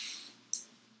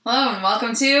Hello and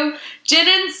welcome to Gin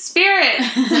and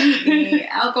Spirits, the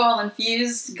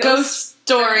alcohol-infused Ghost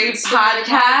Story podcast.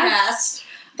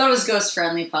 I thought it was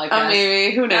ghost-friendly podcast. Oh,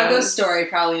 maybe. Who knows? Ghost Story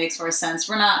probably makes more sense.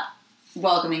 We're not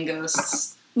welcoming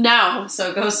ghosts. No.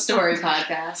 So Ghost Story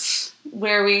podcast.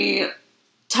 Where we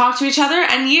talk to each other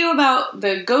and you about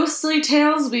the ghostly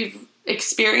tales we've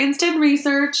experienced and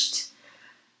researched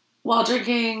while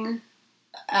drinking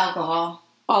Alcohol.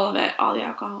 all of it. All the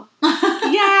alcohol.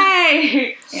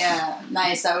 Yay! Yeah,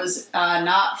 nice. That was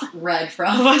not read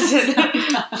from. Wasn't.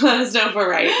 Let us know if we're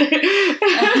right.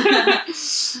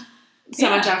 So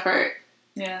much effort.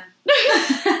 Yeah.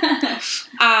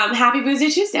 Happy Boozy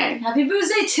Tuesday. Happy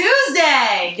Boozy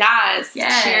Tuesday! Yes.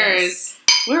 Yes. Cheers.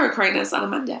 We're recording this on a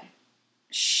Monday.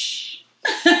 Shh.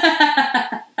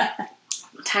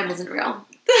 Time isn't real.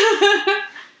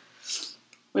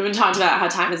 We've been talking about how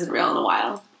time isn't real in a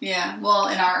while. Yeah, well,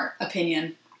 in our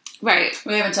opinion. Right.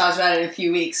 We haven't talked about it in a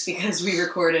few weeks because we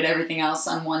recorded everything else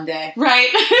on one day. Right.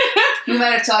 We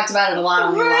might have talked about it a lot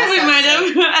on the last We might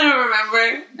episode. have. I don't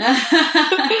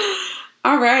remember.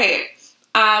 All right.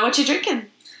 What you drinking?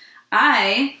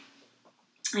 I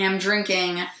am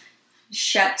drinking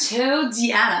Chateau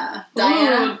Diana.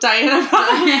 Ooh, Diana.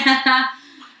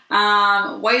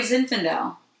 White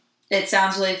Zinfandel. It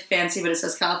sounds really fancy, but it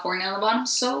says California on the bottom,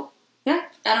 so Yeah.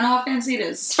 I don't know how fancy it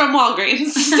It's is. from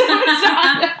Walgreens. So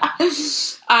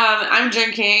it's not. I'm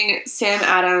drinking Sam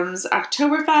Adams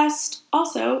Oktoberfest,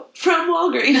 also from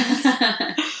Walgreens.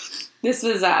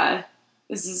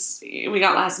 We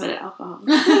got last minute alcohol.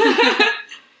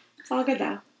 It's all good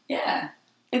though. Yeah.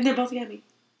 And they're both yummy.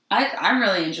 I'm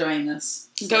really enjoying this.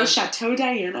 Go Chateau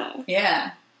Diana.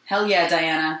 Yeah. Hell yeah,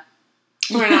 Diana.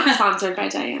 We're not sponsored by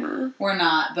Diana. We're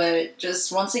not, but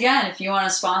just once again, if you want to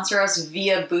sponsor us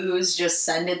via booze, just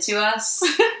send it to us.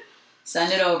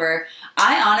 Send it over.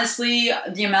 I honestly,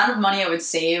 the amount of money I would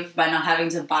save by not having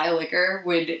to buy liquor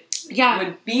would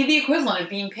be the equivalent of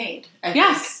being paid, I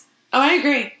Yes. Oh, I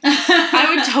agree. think.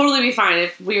 I would totally be fine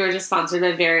if we were just sponsored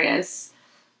by various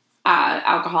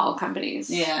alcohol companies.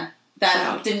 Yeah.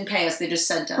 That didn't pay us, they just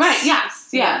sent us. Right, yes.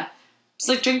 Yeah. Yeah. Just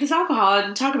like drink this alcohol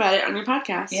and talk about it on your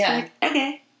podcast. Yeah. Like,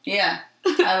 okay. Yeah.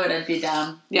 I'd be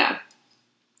down. Yeah.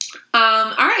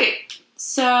 All right.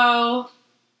 So,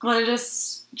 want to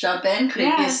just... Jump in.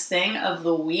 Creepiest thing of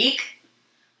the week.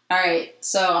 All right.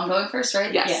 So I'm going first,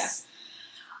 right? Yes.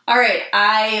 Yeah. All right.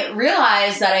 I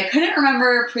realized that I couldn't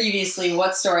remember previously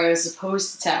what story I was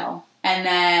supposed to tell. And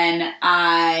then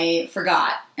I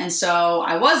forgot. And so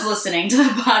I was listening to the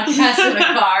podcast in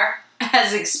the car,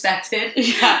 as expected.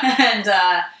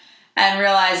 Yeah. And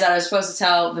realized that I was supposed to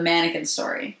tell the mannequin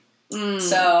story.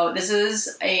 So this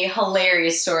is a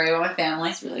hilarious story about my family.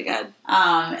 It's really good.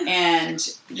 And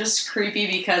just creepy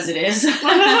because it is.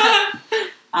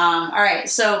 All right,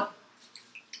 so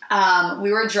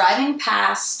we were driving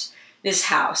past this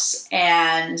house,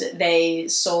 and they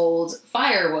sold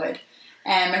firewood,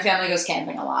 and my family goes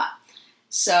camping a lot.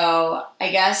 So I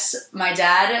guess my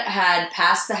dad had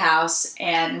passed the house,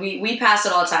 and we passed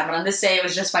it all the time, but on this day it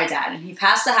was just my dad, and he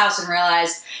passed the house and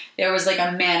realized there was like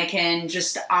a mannequin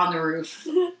just on the roof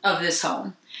of this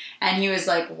home. And he was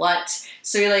like, what?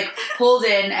 So he like pulled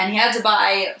in, and he had to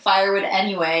buy firewood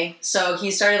anyway, so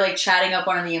he started like chatting up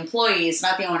one of the employees,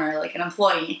 not the owner, like an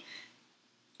employee.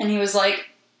 And he was like,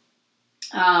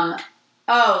 oh,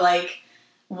 like,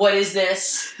 what is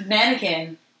this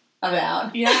mannequin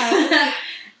about? Yeah.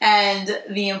 And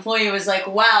the employee was like,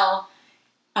 well,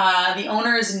 the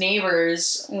owner's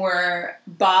neighbors were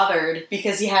bothered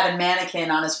because he had a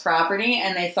mannequin on his property,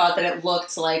 and they thought that it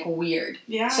looked like weird.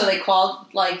 Yeah. So they called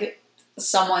like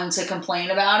someone to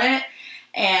complain about it.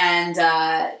 And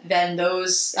then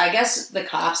those, I guess the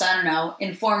cops, I don't know,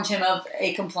 informed him of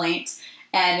a complaint.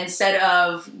 And instead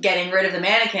of getting rid of the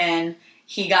mannequin,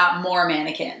 he got more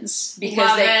mannequins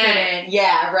because couldn't.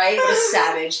 Yeah, right. What a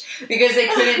savage! Because they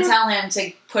couldn't tell him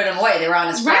to put them away. They were on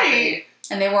his property, Right.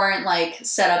 and they weren't like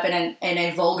set up in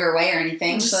a vulgar way or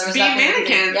anything. Just so there was being nothing.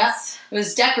 mannequins. Yep, it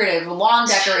was decorative, long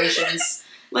decorations.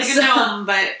 Like a gnome,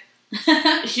 but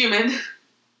human.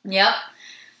 Yep.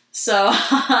 So,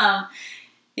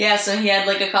 yeah, so he had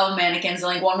like a couple mannequins,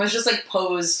 and like one was just like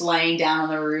posed laying down on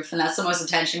the roof, and that's the most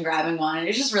attention grabbing one, and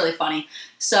it's just really funny.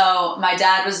 So my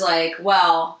dad was like,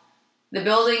 well, the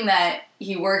building that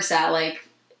he works at like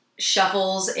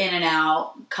shuffles in and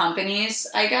out companies,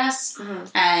 I guess,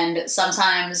 and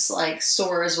sometimes like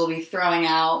stores will be throwing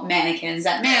out mannequins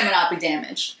that may or may not be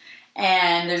damaged,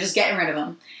 and they're just getting rid of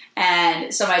them.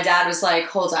 And so my dad was like,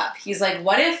 hold up. He's like,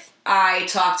 what if I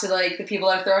talk to like the people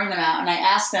that are throwing them out, and I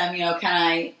ask them, you know, can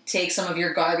I take some of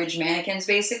your garbage mannequins,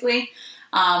 basically?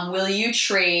 Will you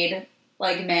trade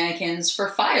like mannequins for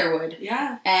firewood.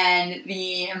 Yeah. And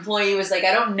the employee was like,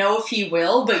 I don't know if he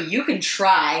will, but you can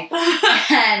try.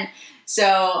 And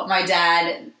so my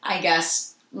dad, I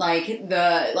guess, like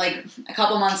a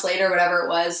couple months later, whatever it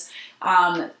was,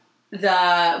 one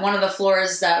of the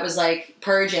floors that was like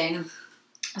purging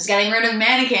was getting rid of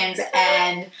mannequins,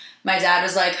 and my dad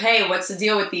was like, hey, what's the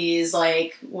deal with these?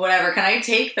 Like, whatever, can I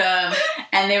take them?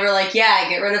 And they were like, yeah,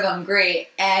 get rid of them, great.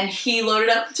 And he loaded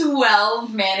up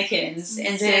 12 mannequins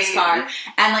into his car.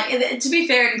 And, like, to be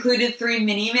fair, it included 3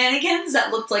 mini mannequins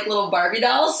that looked like little Barbie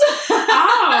dolls.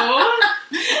 Oh!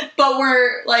 But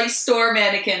were, like, store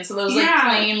mannequins. So those, like,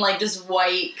 plain, like, just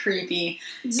white, creepy.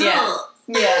 Yeah.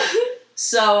 Yeah.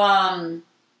 So,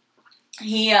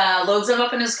 he loads them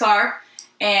up in his car.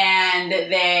 And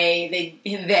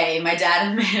my dad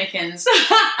and the mannequins,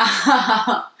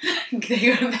 they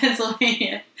go to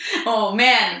Pennsylvania. Oh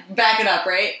man, back it up,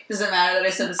 right? Does it matter that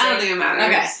I said the state? I don't think it matters.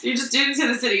 Okay. You just didn't say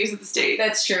the city, you said the state.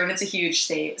 That's true, and it's a huge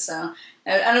state, so.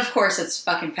 And of course it's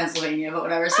fucking Pennsylvania, but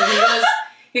whatever. So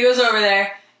he goes over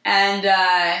there,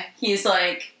 and he's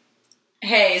like,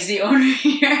 hey, is the owner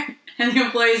here? And the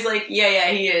employee's like, yeah,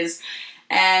 he is.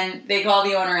 And they call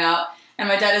the owner out, and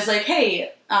my dad is like,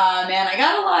 hey, man,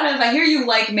 I hear you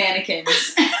like mannequins.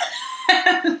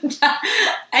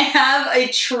 I have a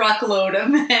truckload of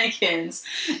mannequins.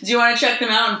 Do you want to check them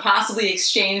out and possibly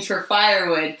exchange for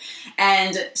firewood?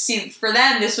 And see, for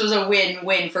them, this was a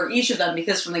win-win for each of them,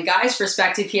 because from the guy's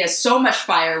perspective, he has so much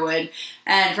firewood,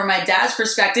 and from my dad's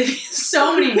perspective, he has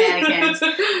so many mannequins,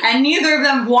 and neither of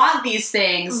them want these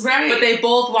things, right? But they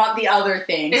both want the other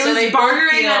things. It was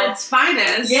bartering at its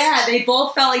finest. Yeah, they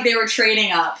both felt like they were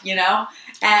trading up, you know?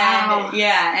 And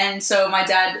and so my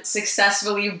dad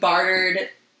successfully bartered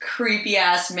creepy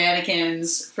ass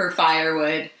mannequins for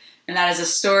firewood, and that is a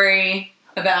story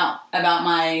about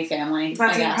my family.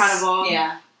 That's incredible.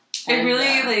 Yeah, it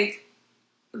really like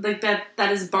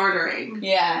that is bartering.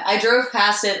 Yeah, I drove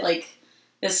past it like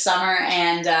this summer,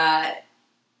 and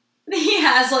he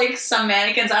has like some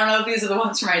mannequins. I don't know if these are the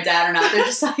ones for my dad or not. They're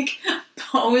just like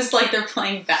posed like they're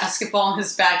playing basketball in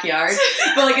his backyard,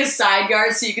 but like a side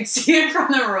yard so you can see it from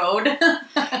the road.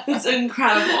 It's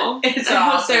incredible. It's I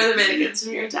awesome. hope they're the mannequins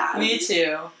from your dad. Me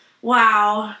too.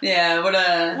 Wow. Yeah, what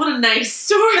a nice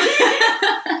story.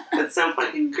 That's so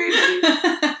fucking creepy.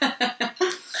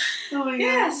 Oh my god.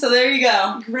 Yeah, so there you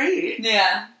go. Great.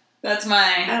 Yeah, that's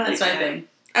my thing.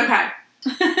 Okay.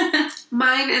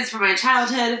 Mine is from my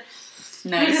childhood.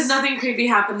 Nice. Because nothing creepy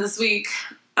happened this week.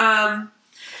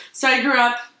 So I grew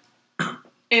up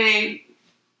in a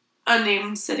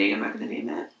unnamed city. I'm not going to name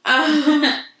it.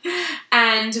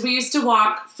 And we used to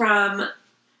walk from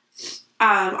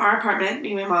our apartment,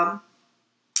 me and my mom,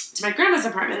 to my grandma's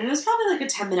apartment. And it was probably like a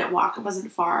 10-minute walk. It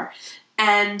wasn't far.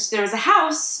 And there was a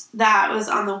house that was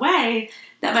on the way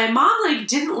that my mom like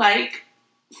didn't like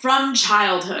from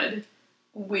childhood.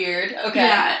 Weird. Okay.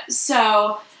 Yeah.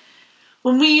 So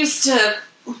when we used to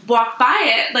walk by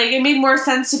it, like it made more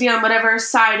sense to be on whatever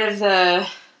side of the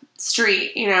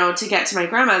street, you know, to get to my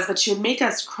grandma's, but she would make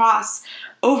us cross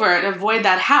over and avoid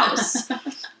that house.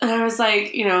 And I was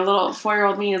like, you know, little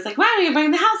 4-year-old me is like, why are you avoiding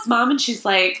the house, Mom? And she's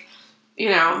like, you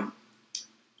know,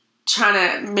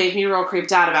 trying to make me real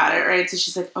creeped out about it, right? So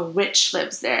she's like, a witch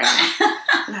lives there.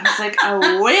 And I was like, a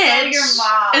witch? So your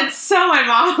mom. It's so my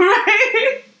mom,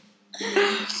 right?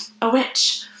 A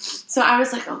witch. So I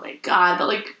was like, oh my god, but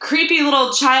like creepy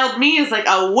little child me is like,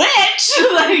 a witch?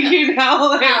 Like, you know,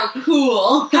 like, how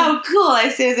cool. How cool. I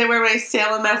say as I wear my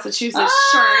Salem,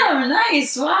 Massachusetts shirt. Oh,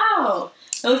 nice. Wow.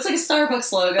 It looks like a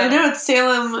Starbucks logo. I know, it's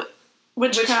Salem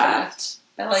Witchcraft.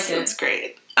 I like it. It's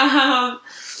great.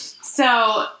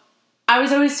 So I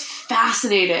was always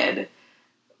fascinated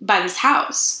by this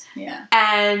house. Yeah.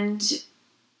 And,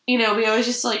 you know, we always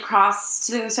used to like cross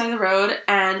to the other side of the road,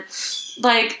 and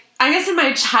like, I guess in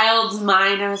my child's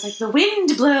mind, I was like, the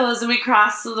wind blows and we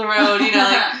cross the road, you know,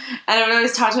 like, and I would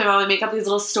always talk to my mom and make up these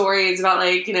little stories about,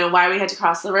 like, you know, why we had to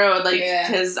cross the road, like,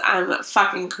 because I'm a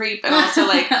fucking creep, and also,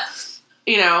 like,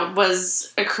 you know,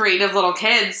 was a creative little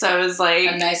kid, so I was like...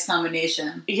 A nice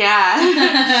combination.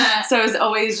 Yeah. So I was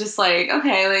always just like,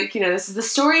 okay, like, you know, this is the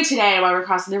story today while we're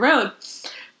crossing the road.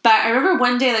 But I remember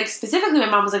one day, like, specifically, my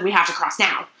mom was like, we have to cross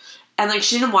now. And, like,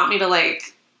 she didn't want me to,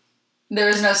 like... There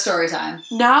was no story time.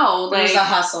 No, like... It was a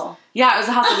hustle. Yeah, it was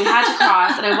a hustle. We had to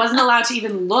cross, and I wasn't allowed to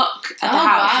even look at the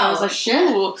house. Wow. I was like,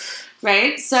 ooh,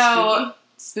 right? So,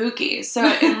 spooky. So,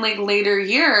 in, like, later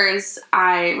years,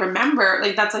 I remember,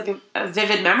 like, that's, like, a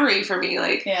vivid memory for me,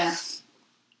 like... Yeah.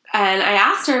 And I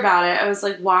asked her about it. I was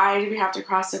like, why did we have to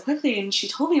cross so quickly? And she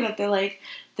told me that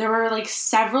the there were, like,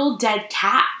 several dead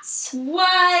cats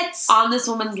What? on this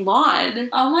woman's lawn.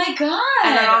 Oh my god.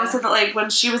 And my mom said that, like, when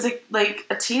she was, like,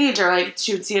 a teenager, like,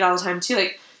 she would see it all the time, too.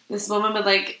 Like, this woman would,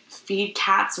 like, feed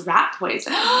cats rat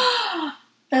poison.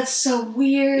 That's so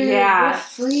weird. Yeah. What a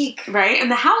freak. Right?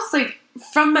 And the house, like,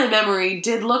 from my memory,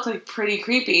 did look, like, pretty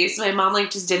creepy. So my mom,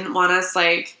 like, just didn't want us,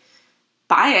 like,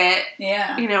 buy it.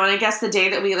 Yeah. You know, and I guess the day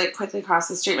that we, like, quickly crossed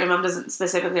the street, my mom doesn't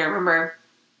specifically remember.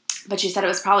 But she said it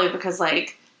was probably because,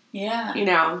 like, Yeah. you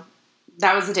know,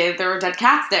 that was the day that there were dead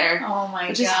cats there. Oh my god.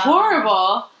 Which is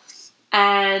horrible.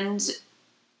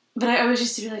 But I always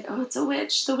used to be like, oh, it's a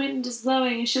witch. The wind is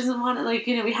blowing. She doesn't want it. Like,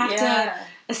 you know, we have to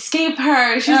escape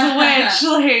her. She's a witch.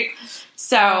 Like,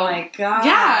 so. Oh my god.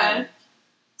 Yeah.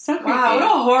 So creepy. Wow, what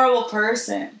a horrible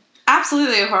person.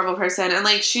 Absolutely a horrible person. And,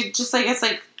 like, she just, I guess,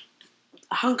 like,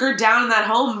 hunkered down in that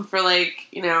home for, like,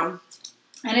 you know.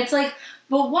 And it's like,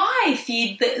 but why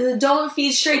don't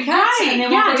feed stray cats Right, and they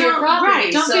yeah, won't go to your don't- property.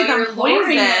 right, don't so feed them you're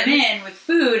luring them poison. in with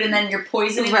food and then you're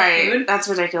poisoning Right. the food. That's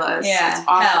ridiculous. Yeah, It's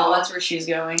awful. hell, that's where she's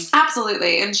going.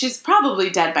 Absolutely. And she's probably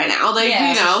dead by now. Like,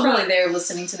 Yeah, you so know. she's probably there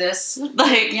listening to this.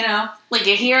 Like, You know? like,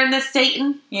 you hearing this,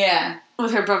 Satan? Yeah.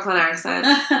 With her Brooklyn accent.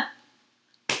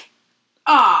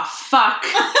 Oh, fuck.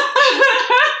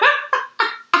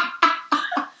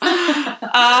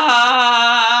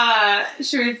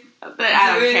 Should we...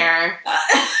 I don't care.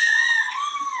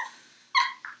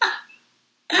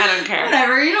 I don't care.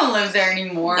 Whatever, you don't live there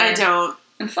anymore. I don't.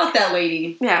 And fuck that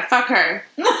lady. Yeah, fuck her.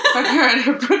 Fuck her and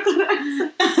her Brooklyn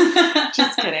accent.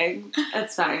 Just kidding.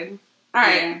 It's fine.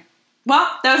 Alright. Yeah.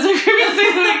 Well, that was a crazy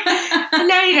week. And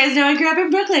now you guys know I grew up in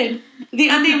Brooklyn. The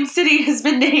unnamed city has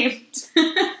been named.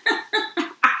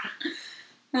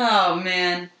 Oh,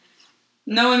 man.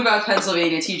 Knowing about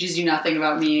Pennsylvania teaches you nothing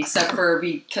about me, except for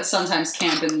we sometimes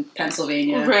camp in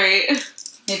Pennsylvania. Right.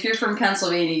 If you're from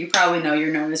Pennsylvania, you probably know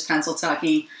you're known as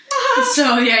Pennsyltucky.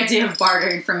 So the idea of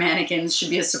bartering for mannequins should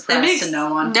be a surprise to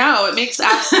no one. No, it makes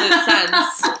absolute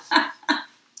sense.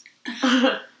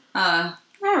 All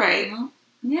right. Well,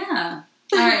 yeah.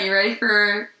 All right, you ready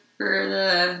for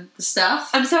the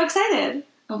stuff? I'm so excited.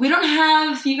 We don't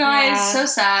have, you guys, Yeah. so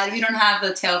sad, we don't have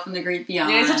the Tale from the Great Beyond.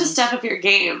 You guys have to step up your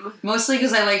game. Mostly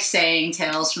because I like saying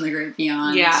Tales from the Great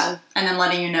Beyond. Yeah. And then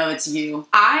letting you know it's you.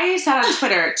 I said on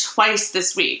Twitter twice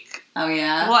this week. Oh,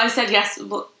 yeah? Well, I said yes,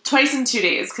 twice in 2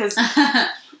 days, because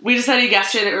we decided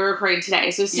yesterday that we were recording today.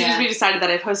 So as soon as we decided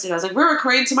that, I posted, I was like, we're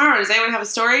recording tomorrow. Does anyone have a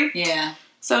story? Yeah.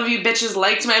 Some of you bitches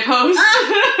liked my post.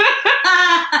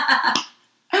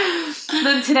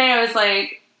 Then today I was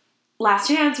like, last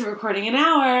chance, we're recording an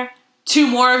hour. 2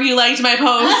 more of you liked my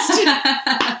post.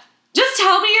 Just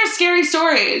tell me your scary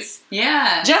stories.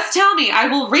 Yeah. Just tell me. I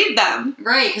will read them.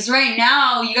 Right, because right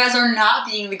now, you guys are not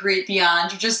being the Great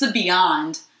Beyond. You're just the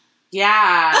Beyond.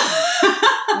 Yeah.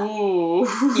 Ooh.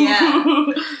 Yeah.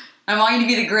 I want you to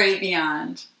be the Great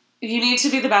Beyond. You need to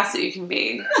be the best that you can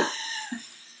be.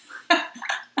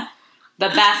 The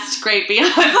best Great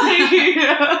Beyond.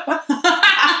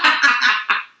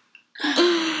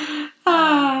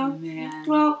 Oh, man.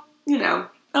 Well, you know.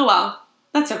 Oh, well.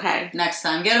 That's okay. Next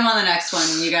time. Get him on the next one,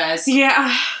 you guys.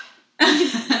 Yeah.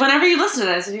 Whenever you listen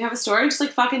to this, if you have a story, just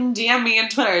like fucking DM me on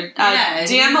Twitter.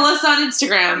 DM Melissa on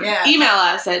Instagram. Yeah. Email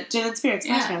us at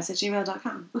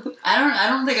ginandspiritspodcast@gmail.com. I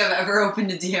don't think I've ever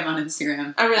opened a DM on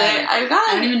Instagram. Oh, really? I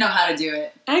don't even know how to do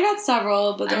it. I got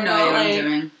several, but I have they're no not idea what like...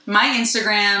 I'm doing. My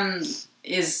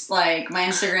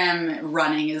Instagram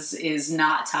running is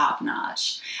not top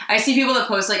notch. I see people that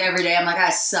post like every day. I'm like, I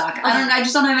suck. I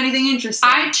just don't have anything interesting.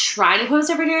 I try to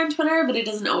post every day on Twitter, but it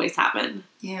doesn't always happen.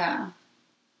 Yeah.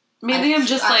 Maybe I'm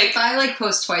just like... If I like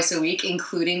post twice a week,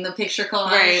 including the picture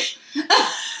collage.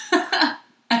 Right.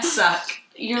 I suck.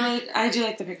 You're like... I do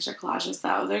like the picture collages,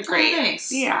 though. They're great. Oh,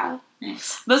 thanks. Yeah.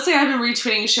 Thanks. Mostly I've been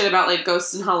retweeting shit about, like,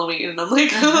 ghosts and Halloween, and I'm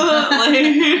like,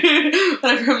 like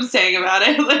whatever I'm saying about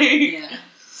it. Like,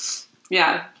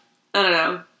 yeah. I don't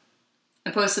know. I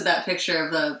posted that picture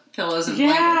of the pillows and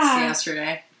blankets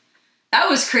yesterday. That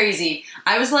was crazy.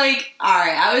 I was like,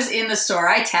 alright, I was in the store.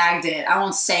 I tagged it. I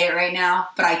won't say it right now,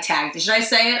 but I tagged it. Should I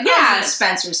say it? Yeah. I was at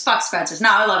Spencer's. Fuck Spencer's. No,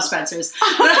 I love Spencer's.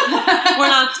 We're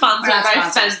not sponsored by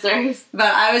Spencer's.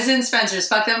 But I was in Spencer's.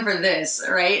 Fuck them for this,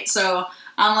 right? So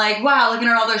I'm like, wow, looking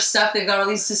at all their stuff. They've got all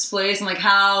these displays and like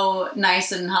how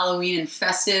nice and Halloween and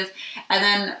festive. And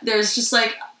then there's just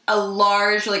like a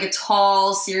large, like a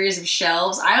tall series of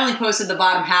shelves. I only posted the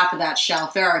bottom half of that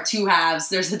shelf. There are 2 halves.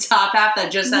 There's the top half that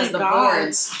just has the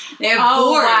boards. They have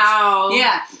boards. Wow.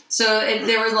 Yeah. So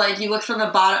they were like, you look from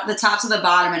the top to the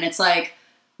bottom, and it's like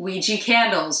Ouija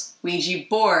candles, Ouija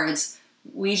boards,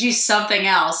 Ouija something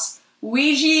else,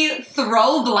 Ouija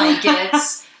throw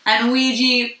blankets. and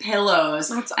Ouija pillows.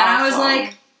 That's and I was awful.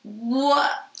 like,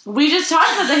 what? We just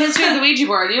talked about the history of the Ouija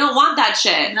board. You don't want that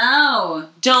shit. No.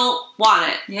 Don't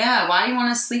want it. Yeah, why do you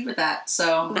want to sleep with that?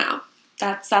 So No.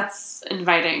 That's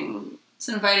inviting. it's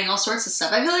inviting all sorts of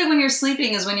stuff. I feel like when you're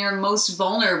sleeping is when you're most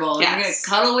vulnerable. Yes. You're going to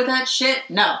cuddle with that shit?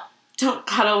 No. Don't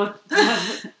cuddle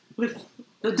with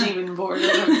the demon board.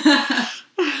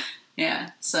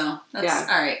 Yeah, so that's Yeah.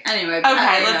 all right. Anyway,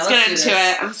 Okay, let's get do into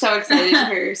this. it. I'm so excited to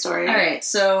hear your story. All right,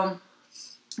 so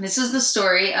this is the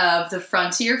story of the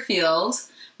Frontier Field,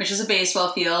 which is a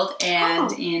baseball field,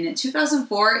 and in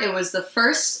 2004, it was the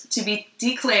first to be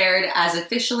declared as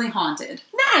officially haunted.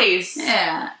 Nice.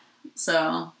 Yeah,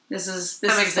 so this is.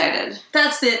 I'm excited.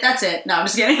 That's it. That's it. No, I'm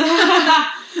just kidding.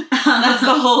 That's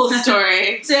the whole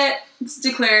story. That's it. It's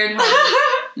declared haunted.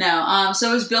 No,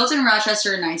 so it was built in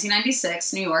Rochester in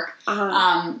 1996, New York,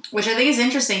 which I think is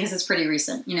interesting because it's pretty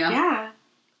recent, you know? Yeah.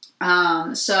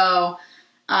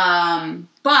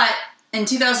 But in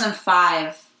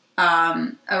 2005,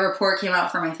 a report came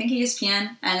out from, I think,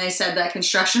 ESPN, and they said that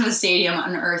construction of the stadium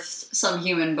unearthed some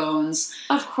human bones.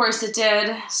 Of course it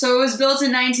did. So it was built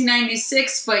in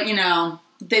 1996, but, you know,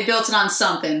 they built it on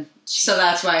something, so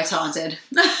that's why it's haunted.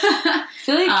 I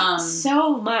feel like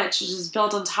so much is just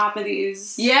built on top of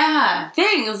these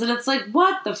things, and it's like,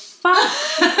 what the fuck?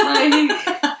 Like,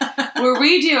 were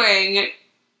we doing,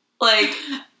 like,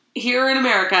 here in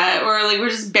America, or, like, we're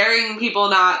just burying people,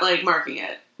 not, like, marking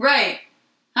it? Right.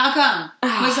 How come?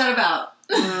 What's that about?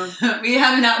 We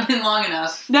have not been long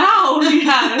enough. No, we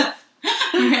haven't.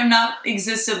 We have not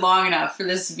existed long enough for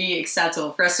this to be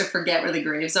acceptable, for us to forget where the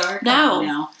graves are. No.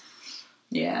 Now.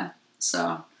 Yeah,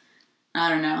 so, I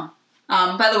don't know.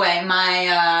 By the way,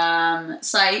 my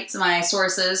sites, my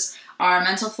sources are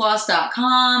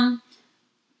mentalfloss.com,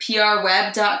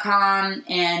 prweb.com,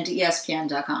 and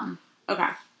espn.com. Okay.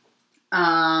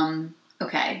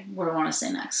 Okay, what do I want to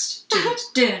say next?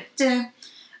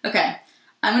 Okay,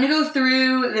 I'm going to go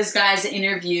through this guy's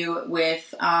interview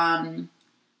with, what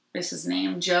is his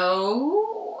name?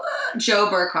 Joe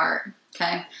Burkhart,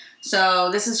 okay?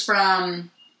 So this is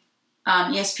from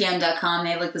ESPN.com.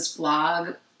 They have, like, this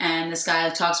blog, and this guy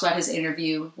talks about his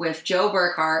interview with Joe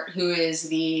Burkhart, who is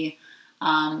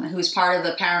who's part of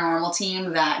the paranormal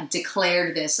team that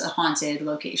declared this a haunted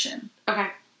location. Okay.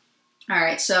 All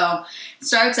right, so it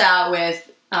starts out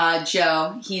with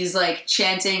Joe. He's, like,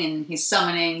 chanting and he's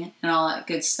summoning and all that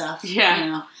good stuff. Yeah. You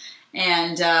know?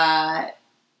 And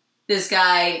this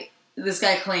guy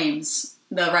claims,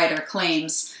 the writer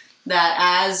claims, that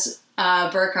as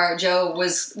Burkhart, Joe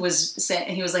was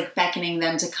saying, he was, like, beckoning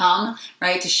them to come,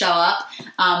 right, to show up.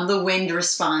 The wind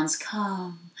responds,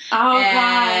 "Come." Oh,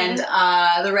 and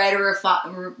God. the writer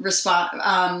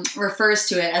refers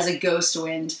to it as a ghost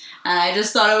wind. And I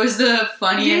just thought it was the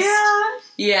funniest.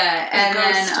 Yeah. And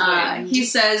then he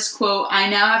says, quote, "I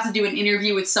now have to do an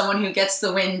interview with someone who gets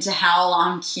the wind to howl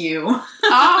on cue." Oh.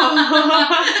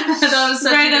 That was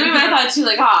such right, a that good made my thought too,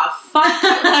 like, fuck.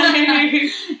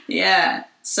 Yeah.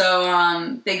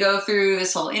 So they go through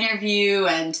this whole interview,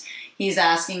 and he's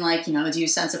asking, like, you know, do you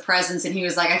sense a presence? And he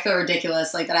was like, I feel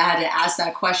ridiculous, like, that I had to ask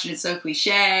that question. It's so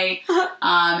cliche.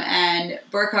 And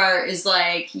Burkhart is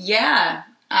like, yeah,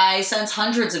 I sense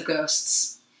hundreds of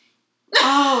ghosts.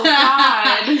 Oh,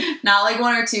 God. Not like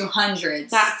one or two, hundreds.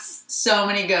 That's so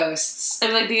many ghosts.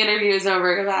 And, like, the interview is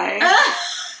over. Goodbye.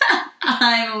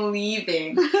 I'm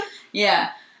leaving.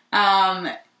 Yeah.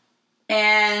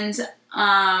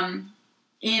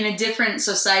 In a different,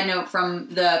 so side note from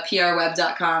the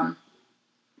prweb.com,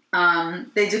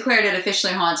 they declared it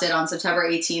officially haunted on September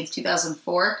 18th,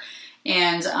 2004.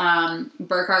 And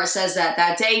Burkhart says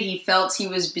that day he felt he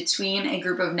was between a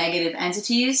group of negative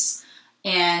entities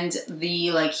and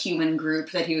the, like, human group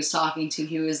that he was talking to.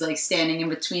 He was, like, standing in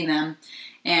between them.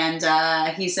 And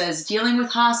he says, dealing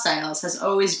with hostiles has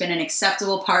always been an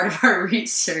acceptable part of our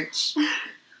research.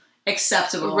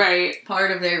 Acceptable. Right.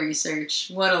 Part of their research.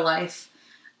 What a life.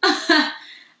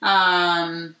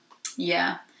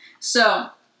 Yeah. So,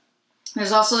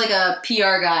 there's also, like, a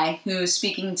PR guy who's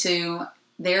speaking to,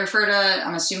 they refer to,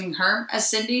 I'm assuming her as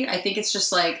Cindy. I think it's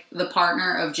just, like, the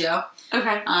partner of Joe.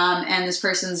 Okay. And this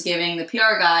person's giving the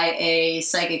PR guy a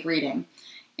psychic reading.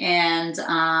 And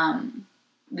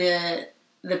the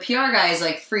PR guy is,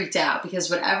 like, freaked out because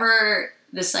whatever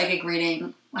the psychic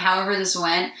reading, however this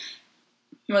went,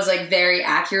 was, like, very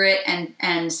accurate.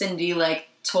 And Cindy, like,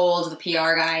 told the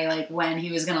PR guy, like, when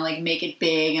he was gonna, like, make it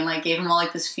big, and, like, gave him all,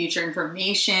 like, this future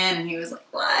information, and he was like,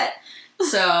 what?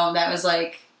 So that was,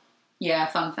 like, yeah,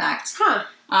 fun fact. Huh.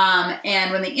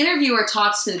 And when the interviewer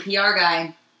talks to the PR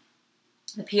guy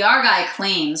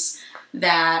claims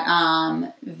that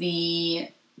the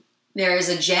there is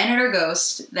a janitor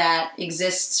ghost that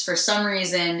exists for some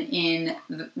reason in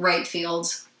the right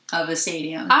field of the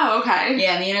stadium. Oh, okay.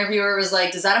 Yeah, and the interviewer was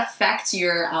like, does that affect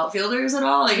your outfilders at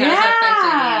all? Like, how does that affect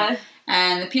your game?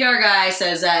 And the PR guy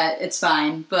says that it's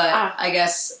fine, but I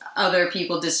guess other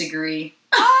people disagree.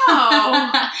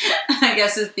 Oh. I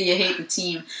guess if you hate the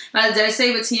team. Did I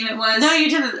say what team it was? No, you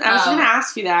didn't. I was going to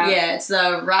ask you that. Yeah, it's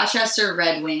the Rochester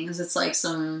Red Wings. It's like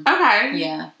some... Okay.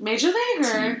 Yeah. Major League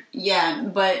or... Yeah,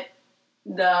 but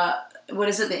what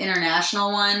is it, the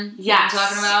international one? Yes. I'm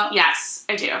talking about? Yes,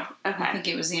 I do. Okay. I think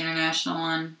it was the international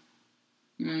one.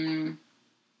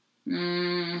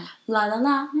 La la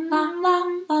la la la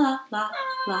la la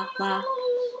la la.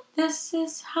 This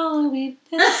is Halloween.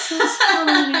 This is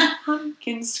Halloween.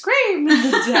 Pumpkin scream in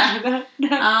the dark.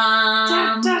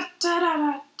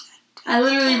 I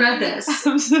literally read this.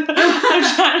 I'm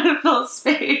trying to fill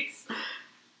space.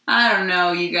 I don't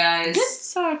know, you guys.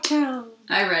 It's our town.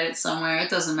 I read it somewhere. It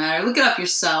doesn't matter. Look it up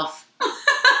yourself. All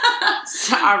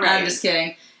right. I'm just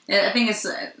kidding. I think it's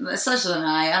such an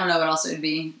I don't know what else it would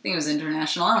be. I think it was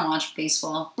international. I don't watch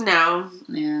baseball. No.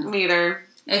 Yeah. Me either.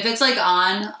 If it's like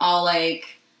on, I'll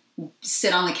like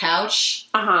sit on the couch.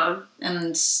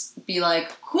 And be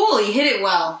like, cool, you hit it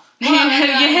well. You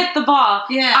hit the ball.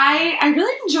 Yeah. I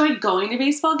really enjoy going to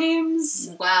baseball games.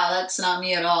 Wow, that's not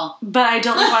me at all. But I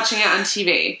don't like watching it on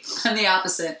TV. I'm the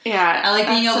opposite. Yeah. I like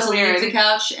being able to leave the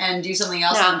couch and do something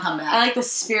else and come back. I like the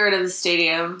spirit of the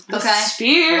stadium. The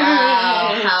spirit.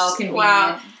 Wow, how convenient.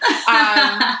 Wow.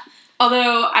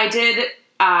 Although I did,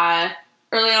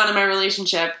 early on in my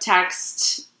relationship,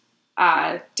 text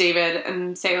David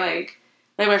and say, like,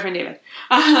 my boyfriend David,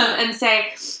 and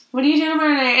say, what are you doing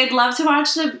tomorrow night? I'd love to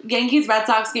watch the Yankees-Red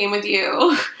Sox game with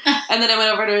you. And then I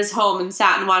went over to his home and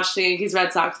sat and watched the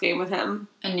Yankees-Red Sox game with him.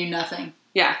 And knew nothing.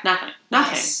 Yeah, nothing.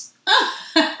 Nice.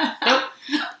 Nope.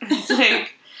 It's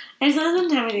like, I just want to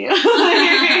spend time with you.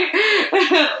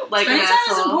 Like spending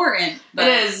time is important. But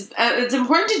it is. It's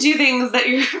important to do things that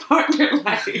your partner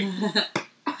likes.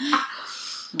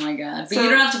 Oh my god. But you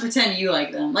don't have to pretend you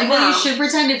like them. Like, well, you should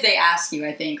pretend if they ask you,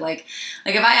 I think. Like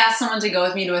if I ask someone to go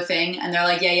with me to a thing, and they're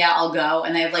like, yeah, I'll go,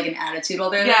 and they have, like, an attitude while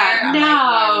they're there, I'm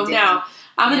no.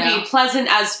 I'm going to be pleasant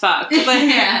as fuck. Like,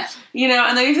 yeah. You know,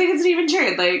 and then you think it's an even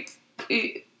trade. Like,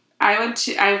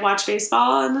 I watch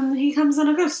baseball, and then he comes on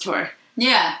a ghost tour.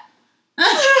 Yeah.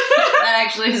 That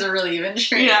actually is a really even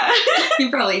trade. Yeah. He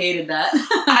probably hated that.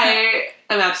 I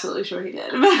am absolutely sure he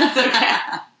did, but it's okay.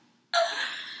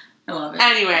 I love it.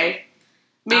 Anyway,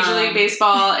 Major League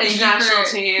Baseball international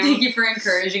team. Thank you for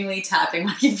encouragingly tapping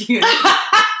my computer.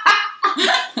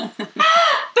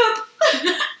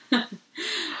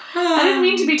 I didn't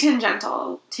mean to be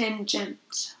tangential.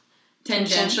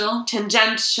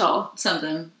 Tangential.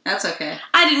 Something. That's okay.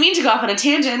 I didn't mean to go off on a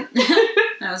tangent.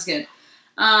 That was good.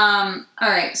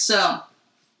 Alright, so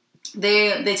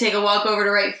they take a walk over to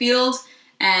right field,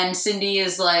 and Cindy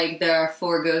is like, there are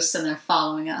 4 ghosts and they're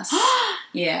following us.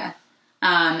 Yeah.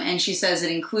 And she says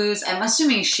it includes, I'm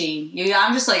assuming she.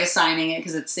 I'm just like assigning it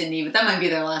because it's Cindy, but that might be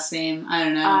their last name. I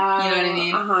don't know. You know what I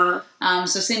mean? Uh-huh.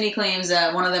 So Cindy claims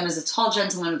that one of them is a tall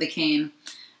gentleman with a cane.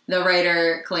 The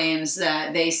writer claims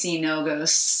that they see no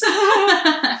ghosts.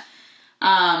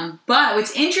 But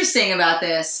what's interesting about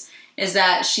this is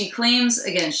that claims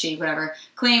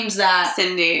that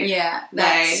Cindy. Yeah,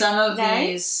 that some of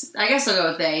these, I guess I'll go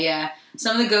with they, yeah.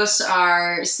 Some of the ghosts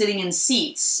are sitting in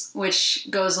seats,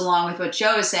 which goes along with what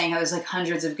Joe is saying, how there's like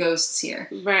hundreds of ghosts here.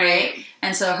 Right?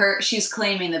 And so she's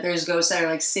claiming that there's ghosts that are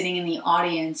like sitting in the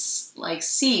audience, like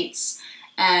seats,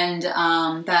 and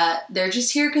that they're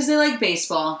just here because they like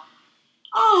baseball.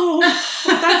 Oh,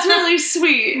 that's really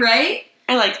sweet. Right?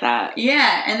 I like that.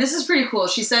 Yeah, and this is pretty cool.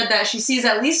 She said that she sees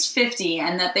at least 50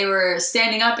 and that they were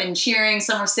standing up and cheering,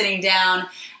 some were sitting down,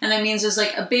 and that means there's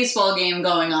like a baseball game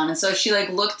going on. And so she like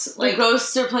looked like... The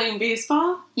ghosts are playing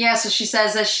baseball? Yeah, so she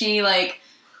says that she like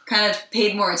kind of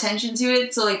paid more attention to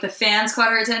it. So like the fans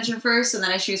caught her attention first, and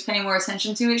then as she was paying more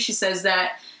attention to it, she says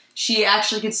that she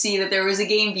actually could see that there was a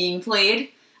game being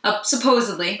played.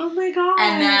 Supposedly. Oh my god.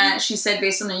 And that she said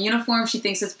based on their uniform, she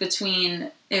thinks it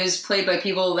was played by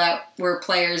people that were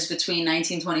players between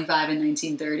 1925 and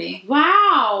 1930.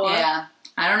 Wow. Yeah.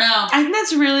 I don't know. I think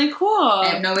that's really cool. I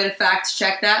have no way to fact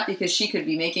check that because she could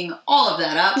be making all of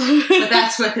that up. But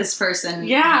that's what this person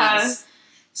has.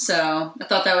 So I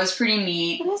thought that was pretty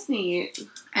neat. That is neat.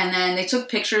 And then they took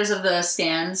pictures of the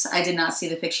stands. I did not see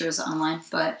the pictures online,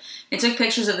 but they took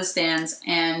pictures of the stands,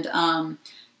 and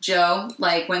Joe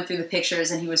went through the pictures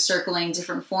and he was circling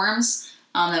different forms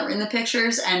that were in the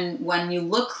pictures, and when you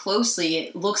look closely,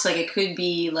 it looks like it could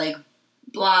be like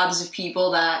blobs of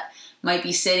people that might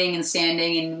be sitting and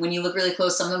standing, and when you look really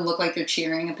close, some of them look like they're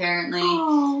cheering, apparently.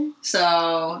 Oh,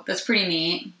 So that's pretty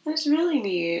neat. that's really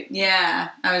neat. Yeah,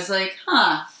 I was like,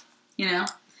 huh, you know.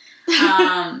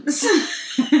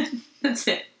 That's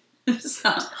it.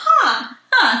 So, Huh.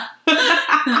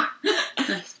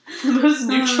 The most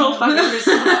neutral fucking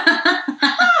response.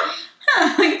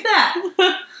 Look at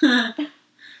that.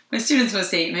 My students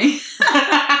must hate me.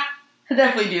 I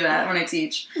definitely do that when I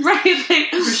teach. Right,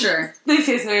 like, For sure. they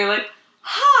say something like,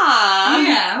 huh.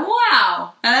 Yeah,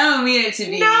 wow. And I don't mean it to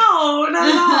be. No, not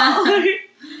at all.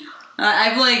 I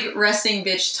have like resting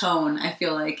bitch tone, I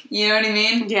feel like. You know what I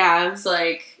mean? Yeah. It's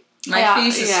like my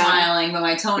face is smiling, but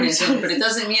my tone isn't. But it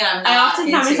doesn't mean I'm not. I often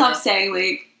find myself it. saying,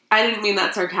 like, I didn't mean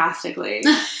that sarcastically.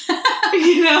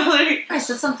 You know, like, I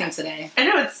said something today. I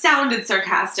know it sounded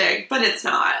sarcastic, but it's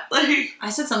not. Like, I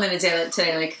said something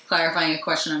today, like clarifying a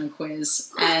question on a quiz,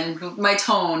 and my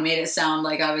tone made it sound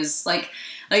like I was like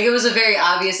it was a very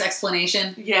obvious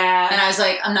explanation. yeah. And I was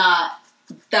like, I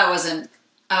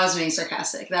was being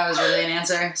sarcastic. That was really an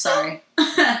answer. Sorry.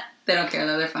 They don't care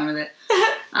though. They're fine with it.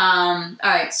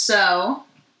 Alright, so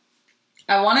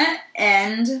I want to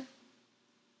end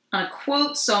on a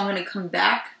quote, so I'm going to come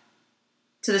back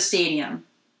to the stadium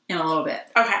in a little bit.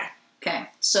 Okay. Okay,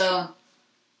 so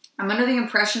I'm under the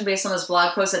impression based on this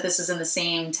blog post that this is in the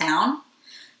same town.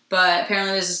 But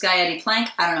apparently there's this guy, Eddie Plank.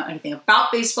 I don't know anything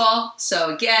about baseball.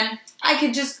 So again,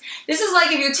 this is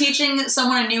like if you're teaching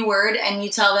someone a new word and you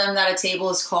tell them that a table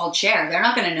is called chair. They're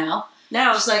not going to know.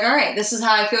 No. Just like, all right, this is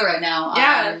how I feel right now.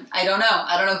 Yeah. I don't know.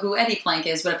 I don't know who Eddie Plank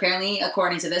is, but apparently,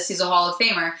 according to this, he's a Hall of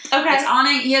Famer. Okay. It's on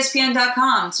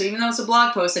ESPN.com. So even though it's a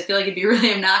blog post, I feel like it'd be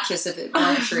really obnoxious if it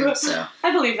weren't true. So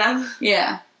I believe them.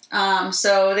 yeah.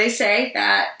 So they say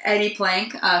that Eddie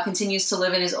Plank continues to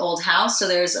live in his old house. So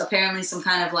there's apparently some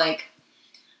kind of like,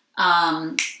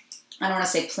 I don't want to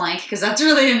say plank because that's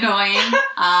really annoying.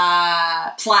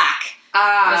 Plaque.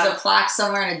 There's a plaque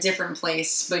somewhere in a different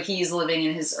place, but he's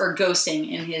living ghosting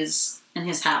in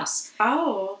his house.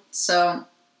 Oh. So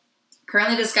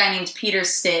currently this guy named Peter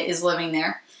Stitt is living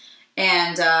there.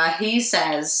 And he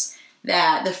says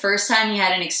that the first time he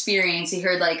had an experience, he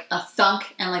heard like a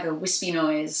thunk and like a wispy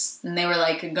noise. And they were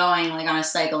like going like on a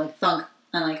cycle, like thunk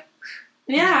and like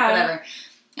whatever.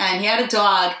 And he had a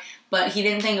dog, but he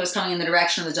didn't think it was coming in the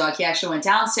direction of the dog. He actually went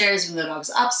downstairs, even though the dog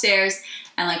was upstairs,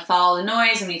 and like followed the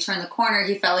noise. And when he turned the corner,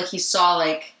 he felt like he saw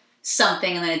like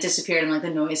something, and then it disappeared, and like the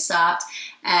noise stopped.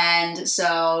 And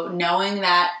so, knowing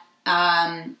that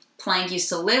Plank used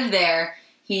to live there,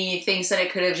 he thinks that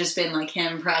it could have just been like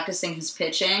him practicing his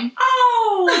pitching.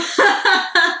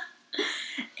 Oh.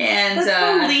 And that's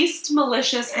the least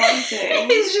malicious haunting.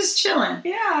 He's just chilling.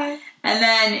 Yeah. And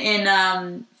then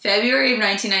in February of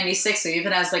 1996, so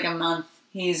even as like a month,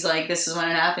 he's like, this is when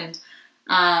it happened.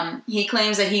 He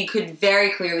claims that he could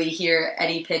very clearly hear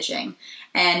Eddie pitching.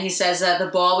 And he says that the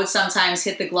ball would sometimes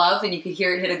hit the glove and you could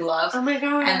hear it hit a glove. Oh my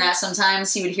God. And that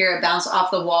sometimes he would hear it bounce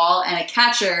off the wall and a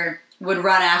catcher would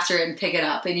run after it and pick it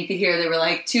up. And you could hear there were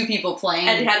like two people playing.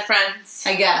 Eddie had friends.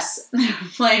 I guess.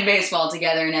 Playing baseball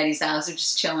together in Eddie's house. They're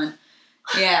just chilling.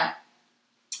 Yeah.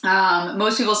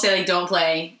 Most people say like don't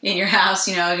play in your house,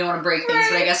 you know, you don't want to break things,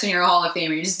 but I guess when you're a Hall of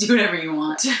Famer, you just do whatever you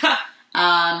want.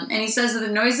 And he says that the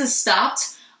noises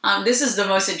stopped. This is the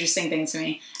most interesting thing to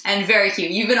me, and very cute.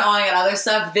 You've been awing at other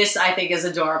stuff. This, I think, is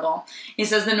adorable. He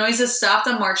says the noises stopped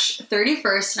on March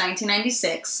 31st,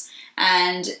 1996,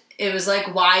 and it was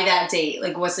like, why that date?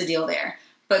 Like, what's the deal there?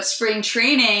 But spring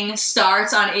training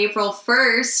starts on April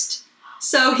 1st,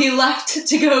 so he left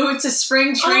to go to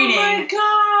spring training. Oh my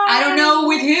God. I don't know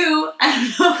with who.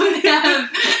 I don't know if they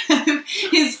have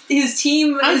his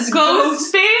team is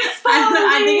ghost baseball.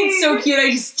 I think it's so cute. I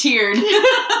just teared.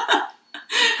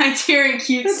 I tear at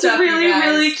cute It's stuff. really, you guys.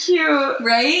 really cute.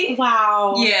 Right?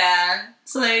 Wow. Yeah.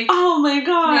 It's like. Oh my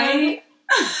God. Right?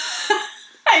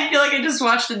 I feel like I just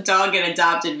watched a dog get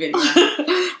adopted video.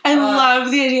 I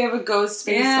love the idea of a ghost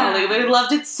baseball. Yeah. Like, they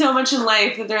loved it so much in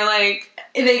life that they're like,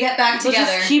 they get back we'll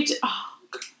together. Just keep.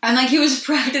 And like he was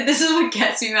practicing. This is what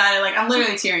gets me mad. Like I'm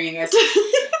literally tearing, you guys.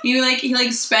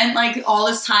 He spent like all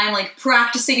his time like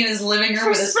practicing in his living room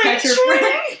with his catcher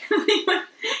friend.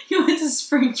 He went to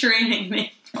spring training in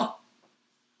April.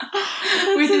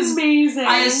 That's amazing.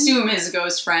 I assume his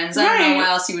ghost friends. I don't know why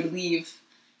else he would leave.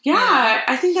 Yeah,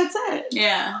 I think that's it.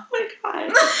 Yeah. Oh my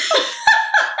God.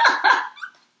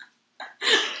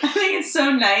 I think it's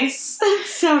so nice. It's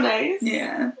so nice.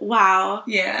 Yeah. Wow.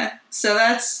 Yeah. So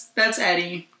that's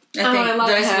Eddie. I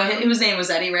love him. His name was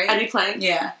Eddie, right? Eddie Plank.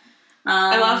 Yeah.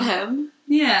 I love him.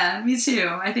 Yeah, me too.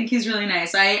 I think he's really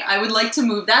nice. I would like to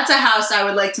move. That's a house I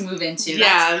would like to move into.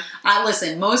 Yeah.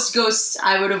 Listen, most ghosts,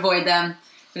 I would avoid them.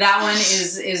 That one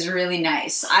is really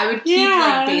nice. I would keep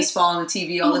like baseball on the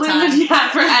TV all the time. Yeah,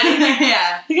 for anything.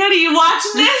 Yeah. Are you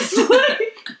watching this?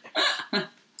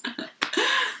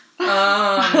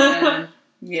 Oh man.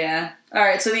 Yeah. All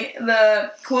right. So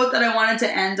the quote that I wanted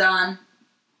to end on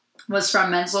was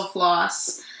from Mental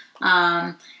Floss,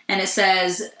 and it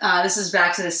says, "This is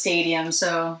back to the stadium."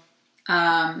 So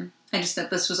I just thought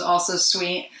this was also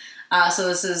sweet.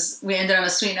 We ended on a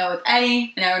sweet note with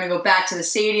Eddie, and now we're going to go back to the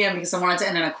stadium because I wanted to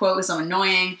end on a quote because I'm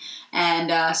annoying.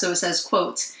 And so it says,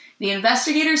 quote, "The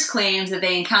investigators claimed that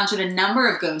they encountered a number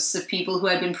of ghosts of people who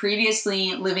had been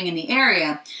previously living in the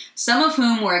area, some of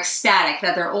whom were ecstatic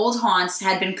that their old haunts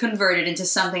had been converted into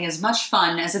something as much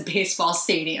fun as a baseball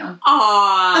stadium." Aww,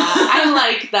 I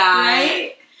like that.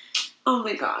 Right? Oh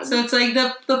my god. So it's like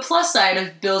the plus side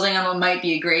of building on what might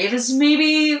be a grave is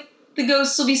maybe the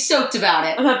ghosts will be stoked about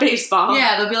it. About baseball.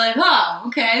 Yeah, they'll be like, "Oh,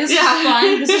 okay, this is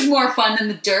fun. This is more fun than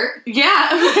the dirt." Yeah.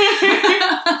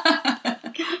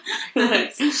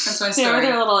 That's my story. Yeah, with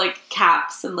their little like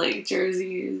caps and like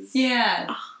jerseys.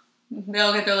 Yeah. They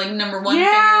all get their like number one fingers.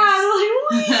 Yeah,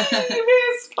 like, wee,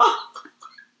 baseball.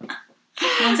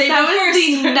 That was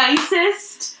the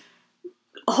nicest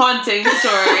haunting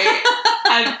story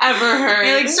I've ever heard.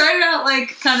 It like started out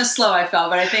like kind of slow, I felt,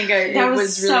 but I think it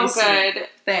was really so good. Sweet.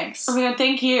 Thanks. Oh my god,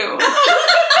 thank you.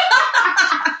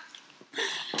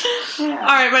 Yeah.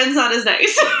 Alright, mine's not as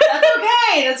nice.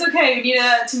 That's okay. We need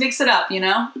to mix it up, you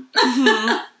know?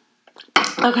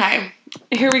 Mm-hmm. Okay,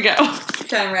 here we go.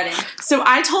 Okay, I'm ready. So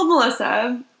I told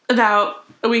Melissa about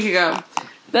a week ago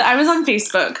that I was on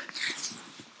Facebook.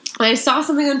 And I saw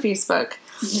something on Facebook.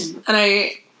 Mm-hmm. And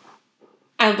I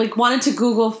like wanted to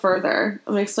Google further.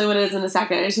 I'm going to explain what it is in a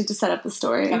second. I just need to set up the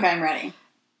story. Okay, I'm ready.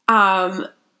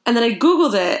 And then I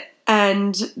Googled it,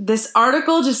 and this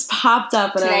article just popped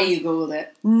up. And Today you Googled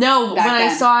it. No,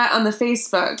 I saw it on the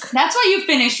Facebook. That's why you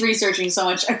finished researching so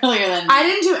much earlier than me. I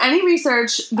didn't do any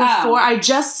research before. I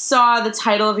just saw the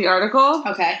title of the article.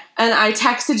 Okay. And I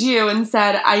texted you and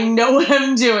said, I know what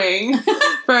I'm doing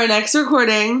for our next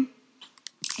recording.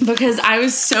 Because I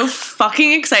was so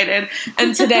fucking excited.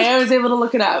 And today I was able to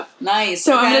look it up. Nice.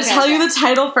 So I'm going to tell you the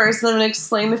title first, and then I'm going to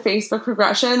explain the Facebook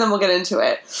progression, and then we'll get into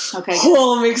it. Okay.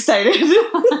 Oh, I'm excited.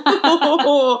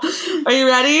 Are you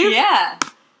ready? Yeah.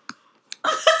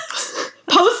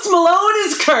 Post Malone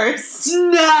is cursed.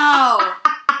 No!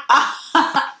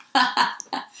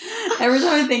 Every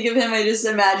time I think of him, I just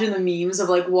imagine the memes of,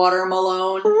 like, Water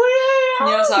Malone. You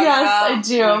know what I'm talking about? I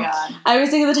do. Oh my God. I was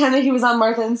thinking of the time that he was on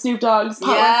Martha and Snoop Dogg's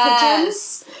Potluck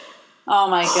Kitchens. Oh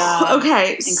my God.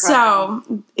 Okay, Incredible.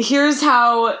 so here's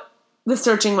how the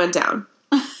searching went down.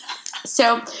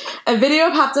 So a video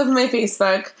popped up on my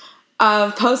Facebook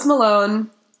of Post Malone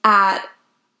at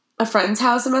a friend's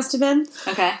house, it must have been.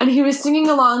 Okay. And he was singing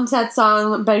along to that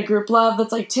song by Group Love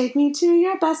that's like, "Take me to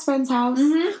your best friend's house."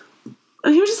 Mm-hmm.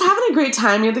 And he was just having a great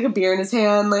time. He had like a beer in his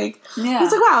hand. Like, yeah. I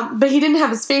was like, wow. But he didn't have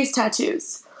his face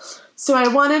tattoos. So I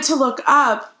wanted to look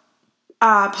up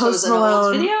Post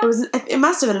Malone. An old video? It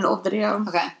must have been an old video.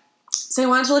 Okay. So I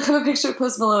wanted to look up a picture of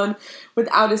Post Malone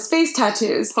without his face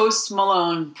tattoos. Post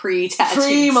Malone pre-tattoos.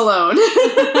 Pre-Malone.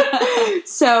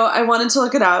 So I wanted to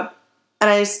look it up.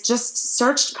 And I just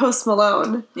searched Post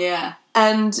Malone. Yeah.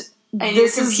 And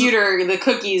your computer, the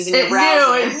cookies in your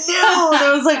browser. It knew. And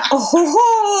I was like,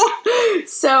 oh.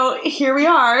 So here we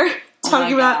are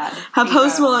talking about how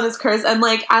Post Malone is cursed. And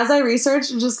like, as I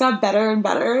researched, it just got better and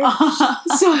better.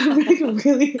 So I'm like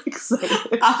really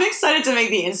excited. I'm excited to make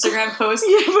the Instagram post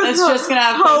that's just going to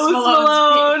have Post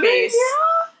Malone's face.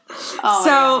 Yeah. Oh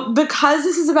so, because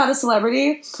this is about a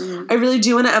celebrity, I really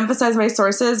do want to emphasize my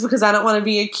sources because I don't want to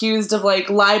be accused of, like,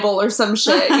 libel or some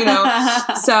shit, you know?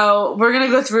 So, we're going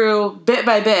to go through bit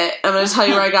by bit. I'm going to tell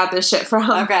you where I got this shit from.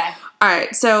 Okay. All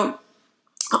right. So,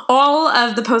 all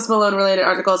of the Post Malone related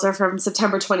articles are from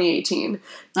September 2018.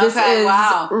 This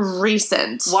is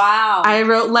recent. Wow. I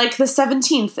wrote, like, the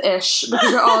 17th-ish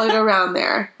because they're all like, around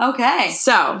there. Okay.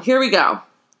 So, here we go.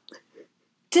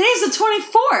 Today's the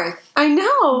 24th. I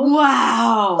know.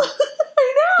 Wow.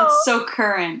 I know. That's so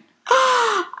current.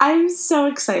 I'm so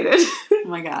excited. Oh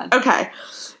my God. Okay.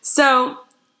 So,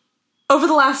 over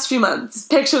the last few months,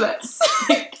 picture this.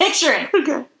 Picture it.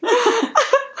 Okay.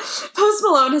 Post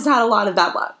Malone has had a lot of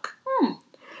bad luck.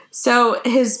 So,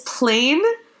 his plane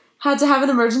had to have an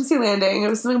emergency landing. It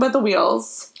was something about the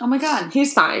wheels. Oh my God.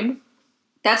 He's fine.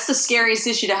 That's the scariest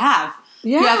issue to have.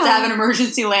 Yeah. You have to have an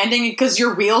emergency landing because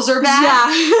your wheels are bad?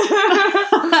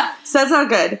 Yeah. So that's not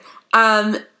good.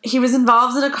 He was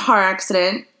involved in a car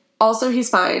accident. Also,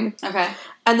 he's fine. Okay.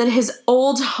 And then his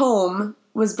old home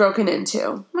was broken into.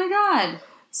 Oh my God.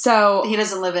 So He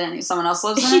doesn't live in any. Someone else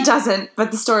lives in it? he doesn't,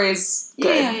 but the story is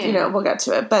good. Yeah. You know, we'll get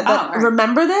to it. But all right.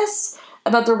 remember this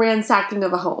about the ransacking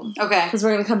of a home. Okay. Because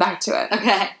we're going to come back to it.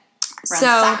 Okay.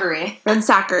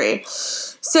 Ransackery.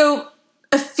 So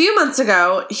a few months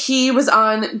ago, he was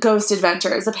on Ghost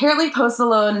Adventures. Apparently Post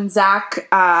Malone and Zach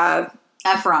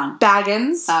Efron.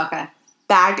 Baggins. Oh, okay.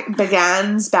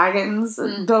 Baggins.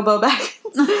 Bilbo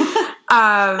Baggins.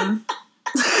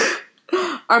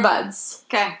 Are buds.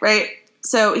 Okay. Right?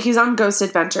 So he's on Ghost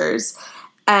Adventures.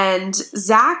 And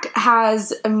Zach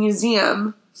has a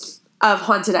museum of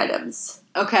haunted items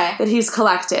Okay. that he's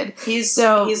collected. He's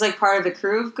like part of the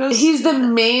crew of Ghost. He's the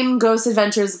main Ghost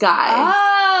Adventures guy.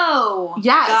 Oh.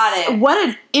 Yes. Got it. What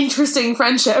an interesting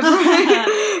friendship.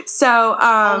 Right? So,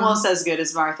 almost as good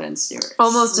as Martha and Stewart.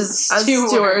 Almost as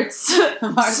Stewart's.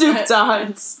 Snoop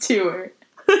Dogg. Stewart.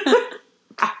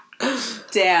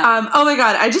 Damn. Oh my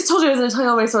god, I just told you I was going to tell you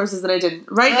all my sources and I didn't.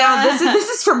 Right now, this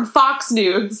is from Fox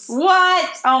News.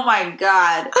 What? Oh my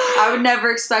god. I would never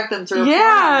expect them to report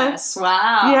on this.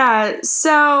 Wow. Yeah,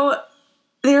 so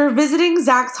they were visiting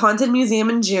Zach's Haunted Museum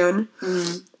in June.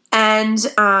 Mm-hmm. And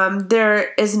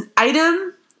there is an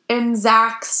item in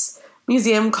Zach's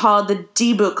museum called the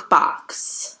D-Book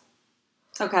box.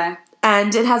 Okay.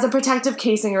 And it has a protective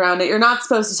casing around it. You're not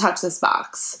supposed to touch this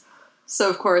box. So,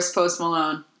 of course, Post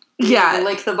Malone. Yeah. You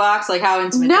lick the box? Like, how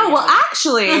intimate? No, well,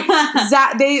 actually,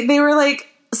 they were like,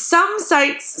 some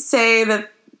sites say that...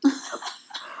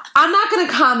 I'm not going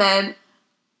to comment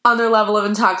on their level of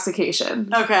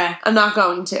intoxication. Okay. I'm not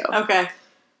going to. Okay.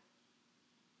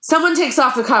 Someone takes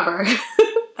off the cover.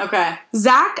 Okay.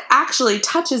 Zach actually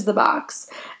touches the box,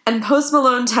 and Post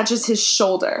Malone touches his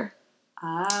shoulder.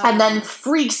 Oh. And then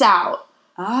freaks out.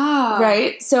 Oh.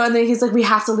 Right? So, and then he's like, we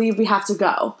have to leave, we have to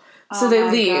go. So they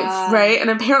leave, God. right? And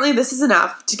apparently this is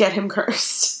enough to get him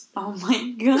cursed. Oh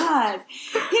my god.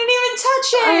 He didn't even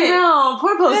touch it. I know.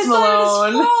 Poor Post That's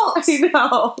Malone. not his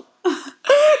fault. I know.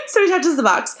 So he touches the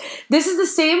box. This is the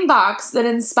same box that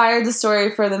inspired the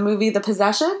story for the movie The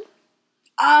Possession.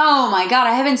 Oh my god,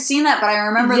 I haven't seen that, but I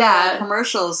remember the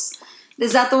commercials.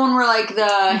 Is that the one where like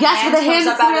the yes, with the hands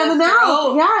comes up out in of the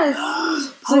mouth? throat? Yes.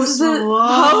 Post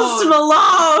Post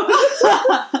Malone.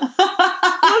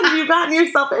 What have you gotten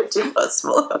yourself into, Post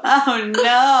Malone? Oh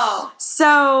no.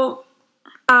 So,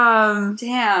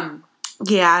 damn.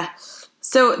 Yeah.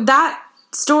 So that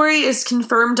story is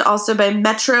confirmed also by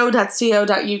metro.co.uk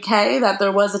that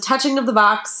there was a touching of the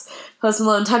box. Post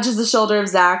Malone touches the shoulder of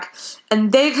Zach,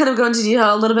 and they kind of go into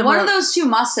detail a little bit more. One of those two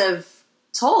must have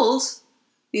told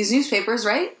these newspapers,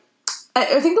 right?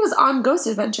 I think it was on Ghost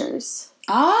Adventures.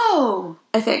 Oh.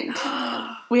 I think.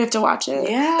 We have to watch it.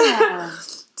 Yeah.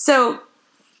 So,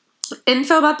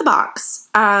 info about the box.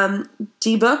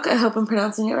 D-Book, I hope I'm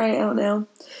pronouncing it right, I don't know.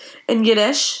 In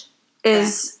Yiddish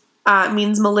is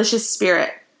means malicious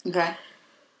spirit. Okay.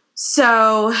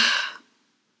 So,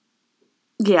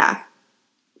 yeah.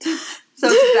 So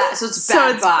it's a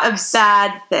bad box. It's a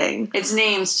bad thing. It's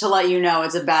named to let you know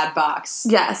it's a bad box.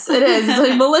 Yes, it is. It's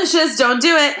like malicious, don't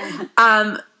do it.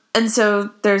 And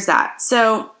so there's that.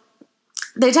 So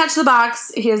they touch the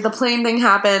box, he has the plane thing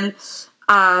happen,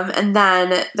 and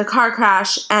then the car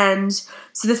crash, and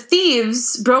so the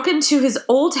thieves broke into his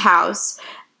old house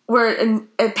where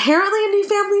apparently a new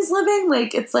family's living.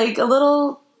 Like, it's like a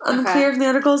little unclear from the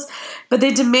articles, but they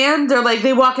walk in, they're like,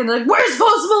 where's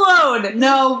Post Malone?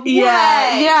 No way.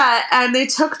 Yeah, and they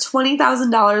took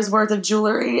 $20,000 worth of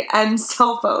jewelry and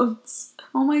cell phones.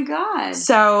 Oh my god.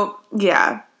 So,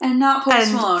 yeah. And not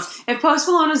Post Malone. If Post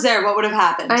Malone was there, what would have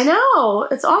happened? I know.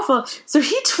 It's awful. So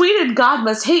he tweeted, God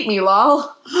must hate me,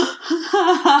 lol.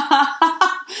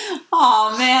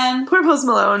 Aw, man. Poor Post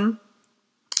Malone.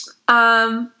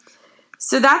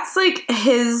 So that's like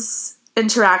his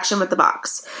interaction with the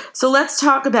box. So let's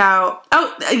talk about,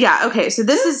 so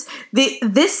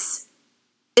this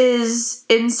is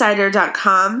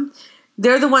insider.com.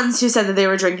 They're the ones who said that they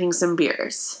were drinking some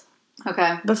beers.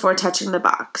 Okay. Before touching the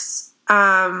box.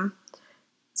 So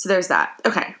there's that.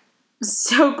 Okay.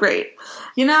 So great.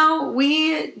 You know,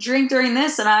 we drink during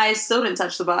this and I still didn't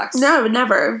touch the box. No,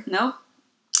 never. Nope.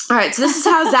 All right, so this is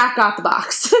how Zach got the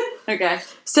box. Okay.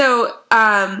 So,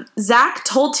 Zach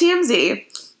told TMZ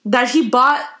that he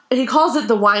calls it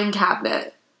the wine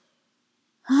cabinet.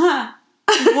 Huh.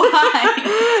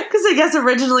 Why? Because I guess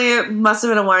originally it must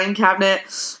have been a wine cabinet.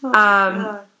 And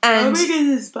how big is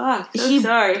this box? I'm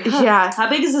sorry. Yeah. How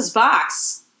big is this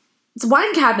box? It's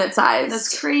wine cabinet size.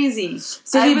 That's crazy.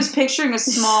 So I was picturing a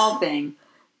small thing.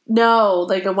 No,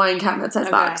 like a wine cabinet size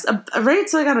box. Right?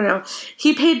 So, like, I don't know.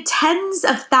 He paid tens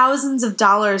of thousands of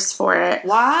dollars for it.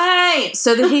 Why?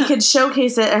 So that he could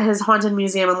showcase it at his haunted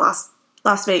museum in Las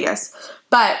Las Vegas.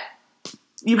 But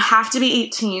you have to be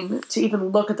 18 to even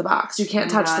look at the box. You can't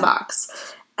touch the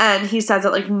box. And he says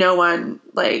that, like, no one,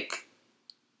 like,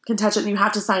 can touch it, and you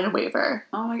have to sign a waiver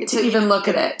to even look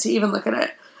at it.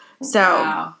 So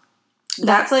wow.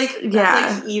 That's like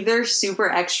either super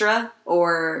extra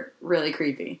or really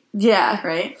creepy. Yeah.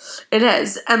 Right? It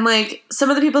is. And, like, some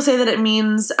of the people say that it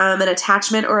means an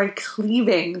attachment or a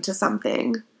cleaving to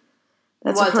something.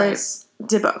 That's what does?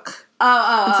 Dibuk.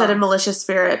 Instead of malicious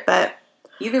spirit, but...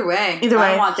 Either way. I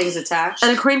don't want things attached.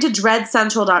 And according to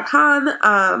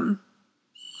dreadcentral.com,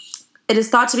 it is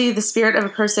thought to be the spirit of a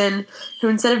person who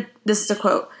instead of... This is a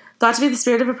quote. Thought to be the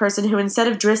spirit of a person who, instead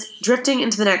of drifting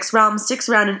into the next realm, sticks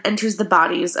around and enters the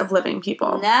bodies of living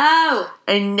people. No!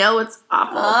 I know, it's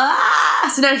awful.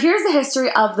 So now here's the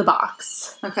history of the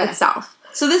box itself.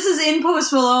 So this is in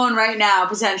Post Malone right now,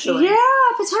 potentially. Yeah,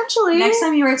 potentially. Next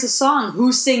time he writes a song,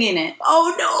 who's singing it?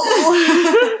 Oh,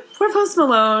 no! Poor Post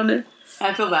Malone.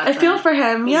 I feel bad I feel for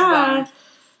him, yeah.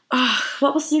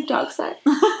 What will Snoop Dogg say?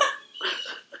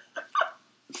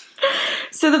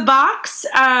 So the box...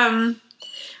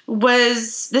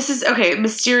 this is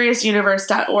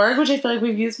mysteriousuniverse.org, which I feel like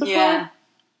we've used before. Yeah.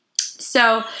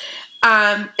 So,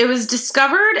 it was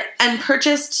discovered and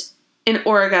purchased in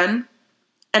Oregon,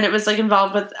 and it was, like,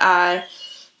 involved with,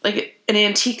 like, an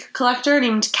antique collector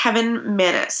named Kevin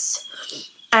Mannis.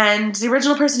 And the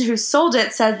original person who sold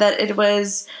it said that it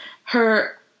was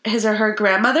his or her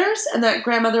grandmother's, and that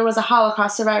grandmother was a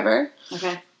Holocaust survivor.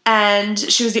 Okay. And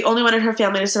she was the only one in her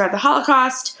family to survive the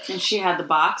Holocaust. And she had the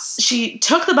box? She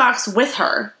took the box with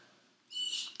her.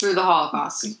 Through the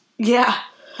Holocaust? Yeah.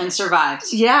 And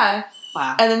survived? Yeah.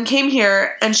 Wow. And then came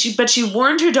here, and she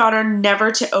warned her daughter never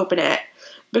to open it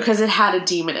because it had a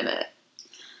demon in it.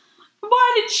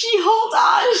 Why did she hold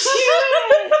on to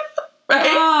it?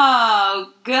 Right?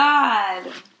 Oh, God.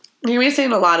 You're going to be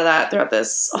saying a lot of that throughout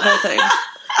this whole thing.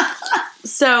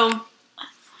 So,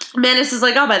 Mannis is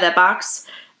like, I'll buy that box.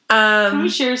 Can we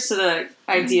cheers to the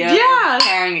idea of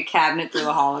carrying a cabinet through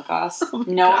the Holocaust,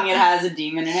 knowing it has a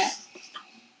demon in it?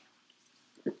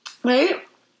 Right?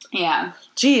 Yeah.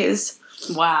 Jeez.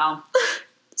 Wow.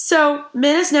 So,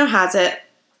 Mannis now has it.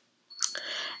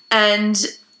 And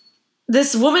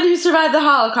this woman who survived the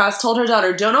Holocaust told her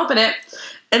daughter, don't open it.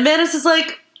 And Mannis is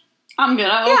like, I'm going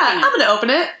to open it. Yeah, I'm going to open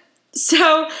it.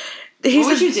 So, what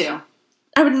would you do?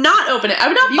 I would not open it. I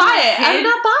would not buy it. I would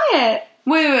not buy it.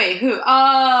 Wait, who?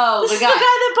 Oh, this is the guy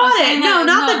that bought it. No,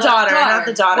 not the daughter. Not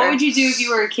the daughter. What would you do if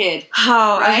you were a kid?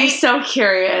 Oh, right? I'd be so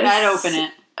curious. I'd open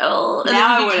it. Oh, and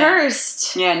now I wouldn't.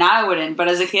 Cursed. Yeah, now I wouldn't. But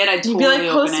as a kid, I'd totally open it. You'd be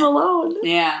like Post Malone.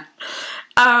 Yeah.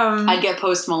 I'd get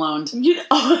Post Maloned.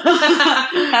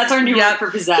 That's our new word for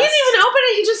possessed. He didn't even open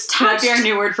it. He just touched. That'd be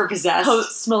our new word for possessed.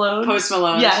 Post Malone. Post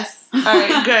Malone. Yes. All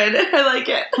right, good. I like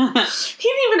it. He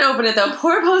didn't even open it, though.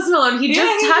 Poor Post Malone. He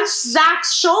just touched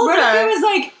Zach's shoulder. What if it was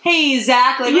like, hey,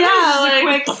 Zach, like,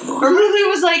 quick. Or what if it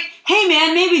was like, hey,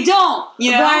 man, maybe don't.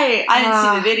 You know? Right. I didn't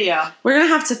see the video. We're going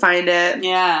to have to find it.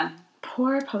 Yeah.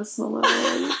 Poor Post Malone.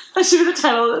 That should be the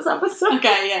title of this episode.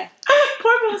 Okay, yeah.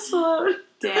 Poor Post Malone.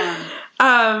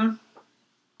 Damn.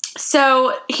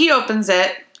 So he opens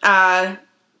it,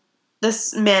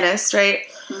 this Mannis, right?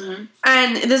 Mm-hmm.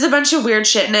 And there's a bunch of weird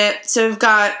shit in it. So we've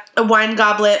got a wine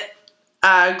goblet,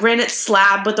 granite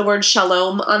slab with the word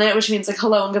shalom on it, which means like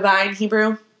hello and goodbye in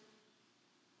Hebrew.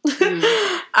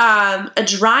 Mm-hmm. A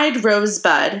dried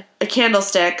rosebud, a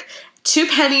candlestick, 2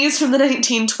 pennies from the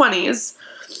 1920s,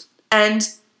 and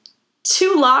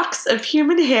 2 locks of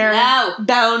human hair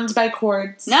bound by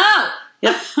cords. No!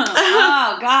 Yep.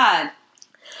 Oh, God.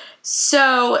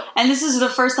 So... And this is the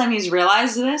first time he's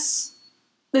realized this?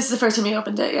 This is the first time he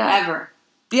opened it, yeah. Ever?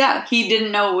 Yeah. He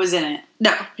didn't know what was in it?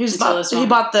 No. He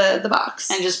bought the box.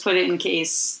 And just put it in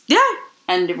case? Yeah.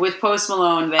 And with Post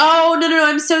Malone there. Oh, no,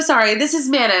 I'm so sorry. This is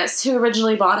Mannis who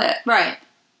originally bought it. Right.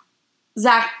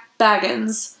 Zach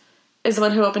Baggins is the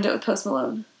one who opened it with Post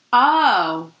Malone.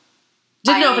 Oh.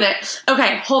 Didn't open it.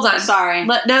 Okay, hold on. Sorry.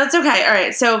 No, that's okay. All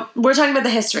right, so we're talking about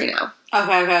the history now.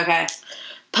 Okay.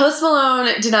 Post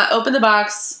Malone did not open the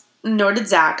box, nor did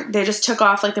Zach. They just took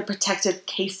off, like, the protective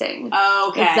casing. Oh,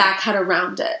 okay. That Zach had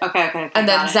around it. Okay. And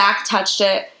then Zach touched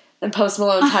it, and Post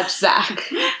Malone touched Zach.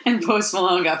 And Post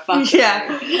Malone got fucked.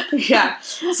 Yeah.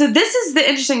 So this is the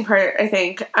interesting part, I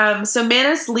think. So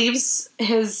Mannis leaves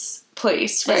his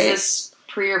place, right? Is this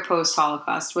pre or post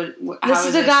Holocaust? This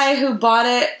is the guy who bought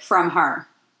it from her.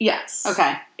 Yes.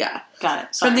 Okay. Yeah. Got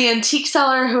it. Sorry. From the antique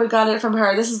seller who had got it from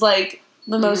her. This is like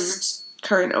the most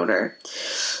current owner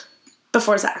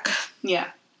before Zach. Yeah.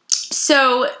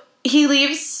 So he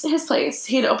leaves his place.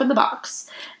 He had opened the box.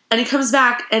 And he comes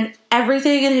back and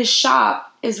everything in his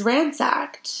shop is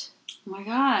ransacked. Oh my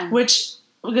God. which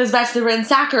goes back to the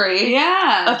ransackery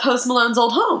Yeah. of Post Malone's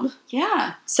old home.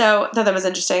 Yeah. So I thought that was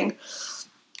interesting.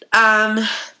 And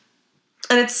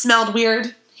it smelled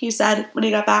weird, he said, when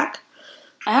he got back.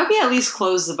 I hope he at least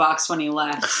closed the box when he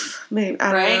left. Maybe, I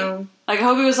don't Right? know. Like, I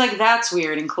hope he was like, that's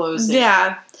weird, and closed it.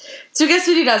 Yeah. So guess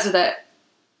what he does with it?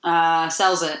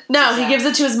 Sells it. No, he gives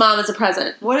it to his mom as a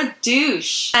present. What a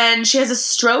douche. And she has a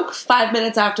stroke 5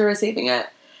 minutes after receiving it.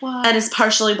 What? And is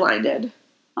partially blinded.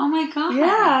 Oh my God.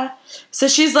 Yeah. So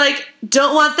she's like,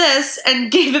 don't want this, and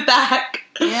gave it back.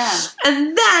 Yeah.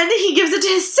 And then he gives it to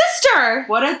his sister.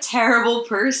 What a terrible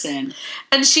person.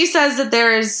 And she says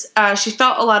that she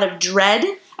felt a lot of dread.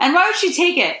 And why would she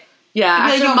take it? Yeah,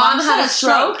 Like, after your mom mom's had had a a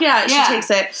stroke, stroke. yeah, Yeah. she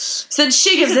takes it. So then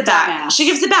she gives a it back. dumbass. She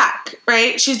gives it back,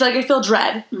 right? She's like, I feel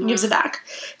dread. Mhm. And gives it back.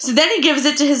 So then he gives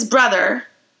it to his brother.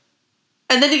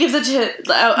 And then he gives it to,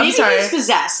 I'm Maybe sorry. he's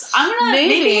possessed.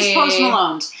 Maybe he's Post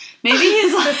Malone's. Maybe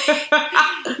he's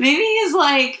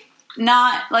like,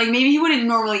 not, like, maybe he wouldn't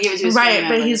normally give it to his family Right,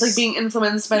 but he's members. like being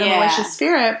influenced by the Yeah. malicious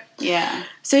spirit. Yeah.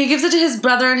 So he gives it to his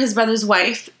brother and his brother's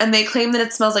wife, and they claim that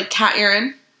it smells like cat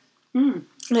urine. Mm.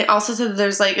 They also said that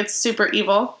there's like, it's super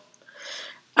evil.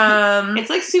 It's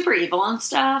like super evil and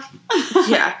stuff.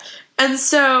 Yeah. And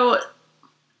so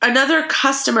another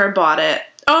customer bought it.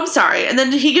 Oh, I'm sorry. And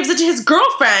then he gives it to his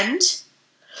girlfriend,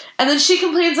 and then she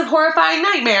complains of horrifying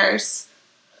nightmares.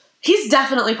 He's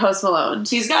definitely Post Malone.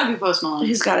 He's got to be Post Malone.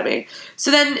 He's got to be.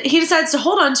 So then he decides to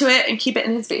hold on to it and keep it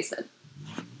in his basement.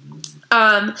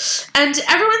 And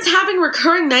everyone's having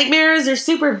recurring nightmares. They're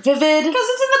super vivid. Because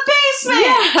it's in the basement.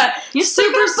 Yeah. You're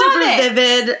super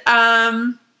vivid.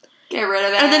 Get rid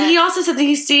of it. And then he also said that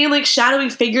he's seeing like shadowy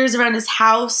figures around his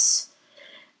house.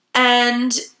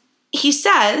 And he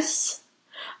says,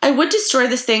 I would destroy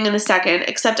this thing in a second,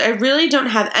 except I really don't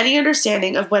have any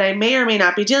understanding of what I may or may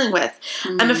not be dealing with.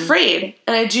 I'm afraid,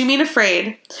 and I do mean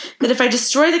afraid, that if I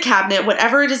destroy the cabinet,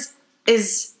 whatever it is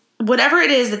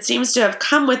that seems to have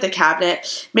come with the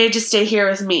cabinet may just stay here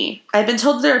with me. I've been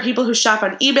told that there are people who shop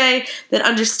on eBay that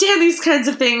understand these kinds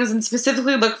of things and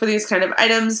specifically look for these kind of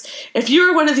items. If you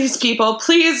are one of these people,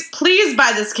 please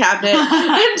buy this cabinet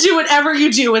and do whatever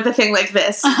you do with a thing like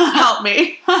this. Help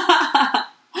me.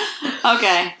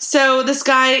 Okay. So this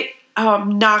guy,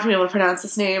 I'm not going to be able to pronounce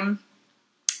this name,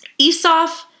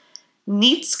 Isaf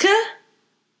Nietzsche,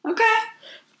 Okay.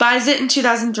 buys it in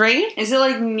 2003. Is it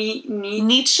like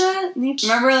Nietzsche?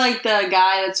 Remember like the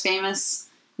guy that's famous?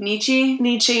 Nietzsche?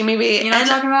 Nietzsche, maybe. You know what I'm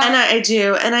talking about? I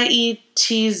do.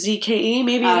 Nietzsche,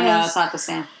 maybe Oh, it no, is. it's not the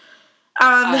same.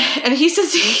 And he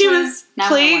says he was Now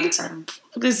plagued,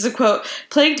 this is a quote,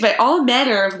 plagued by all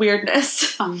manner of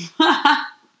weirdness.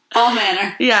 All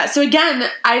manner. Yeah, so again,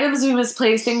 items we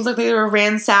misplaced, things like they were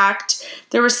ransacked,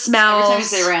 there were smells. Every time you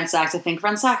say ransacked, I think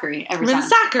ransackery. Every time.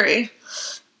 Ransackery.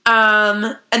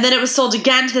 And then it was sold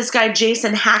again to this guy,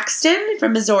 Jason Haxton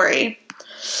from Missouri.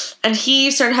 And he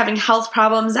started having health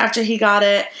problems after he got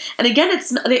it. And again,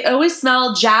 they always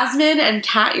smell jasmine and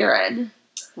cat urine.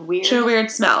 Weird. Which are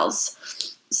weird smells.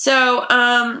 So,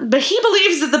 but he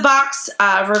believes that the box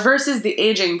reverses the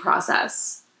aging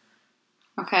process.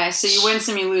 Okay, so you win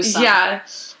some, you lose some. Yeah.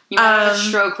 You might have a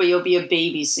stroke, but you'll be a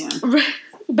baby soon.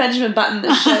 Benjamin Button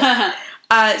this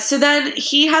shit. So then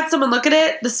he had someone look at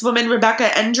it, this woman,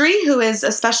 Rebecca Endry, who is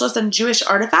a specialist in Jewish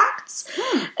artifacts,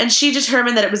 and she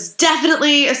determined that it was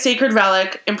definitely a sacred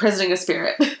relic imprisoning a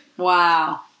spirit.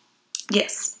 Wow.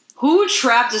 Yes. Who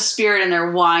trapped a spirit in their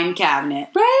wine cabinet?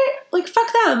 Right? Like,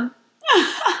 fuck them.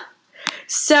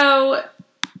 So,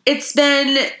 it's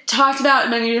been talked about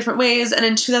in many different ways, and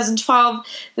in 2012,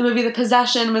 the movie The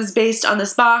Possession was based on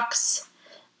this box.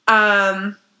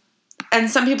 And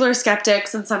some people are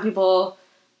skeptics, and some people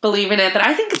believe in it, but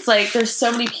I think it's like, there's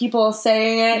so many people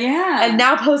saying it. Yeah. And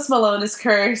now Post Malone is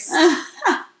cursed. Man,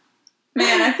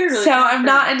 I feel really So bad I'm for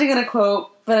not him. ending on a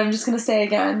quote, but I'm just going to say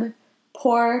again,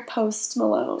 poor Post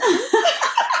Malone.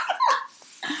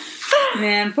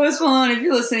 Man, Post Malone, if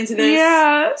you're listening to this,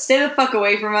 Yeah. stay the fuck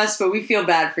away from us, but we feel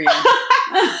bad for you.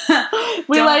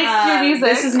 We Don't, like your music.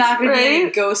 This is not going to be any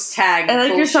right? ghost tag I like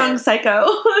your bullshit. song Psycho.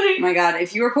 Oh my god,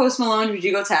 if you were Post Malone, would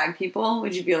you go tag people?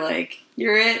 Would you be like,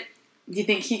 you're it? Do you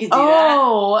think he could do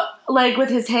Oh, like with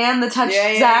his hand that touched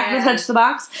Yeah, yeah, Zach yeah. that touched the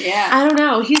box? that? Yeah. I don't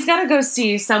know. He's got to go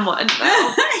see someone.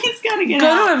 He's got to get Go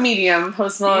out. to a medium,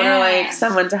 Post Malone, Yeah. or like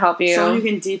someone to help you. Someone who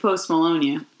can de-Post Malone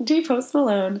you. Do Post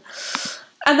Malone.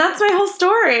 And that's my whole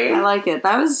story. I like it.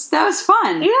 That was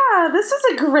fun. Yeah, this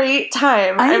was a great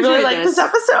time. I I really enjoyed like this this.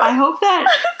 episode. I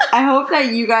hope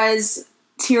that you guys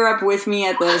tear up with me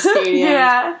at the stadium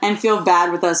Yeah. and feel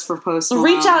bad with us for Post Malone.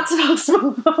 Reach out to Post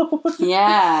Malone.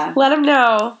 Yeah. Let him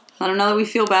know. Let him know that we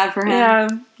feel bad for him.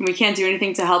 Yeah. We can't do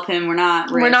anything to help him. We're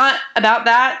not rich. We're not about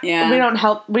that. Yeah. We don't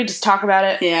help. We just talk about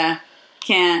it. Yeah.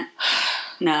 Can't.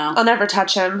 No. I'll never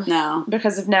touch him. No.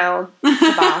 Because of now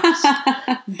the box.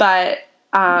 But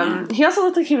he also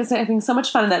looked like he was having so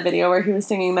much fun in that video where he was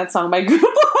singing that song by Group.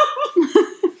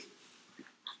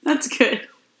 That's good.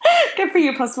 Good for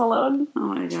you, Post Malone. Oh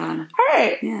my god. All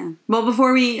right. Yeah. Well,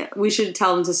 before we should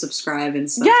tell them to subscribe and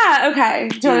stuff. Yeah, okay.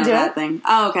 Do you want to do it? Thing.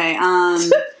 Oh, okay.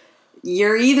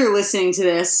 You're either listening to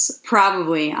this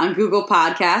probably on Google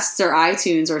Podcasts or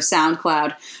iTunes or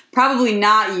SoundCloud. Probably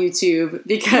not YouTube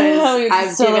because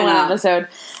I've given up. Episode.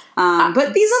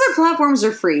 But these other platforms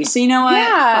are free, so you know what?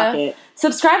 Yeah. Fuck it.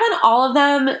 Subscribe on all of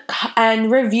them and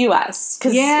review us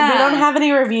because we don't have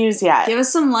any reviews yet. Give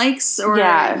us some likes or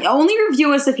only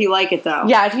review us if you like it though.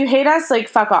 Yeah, if you hate us, like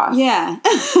fuck off. Yeah.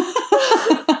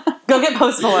 Go get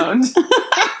Post Malone.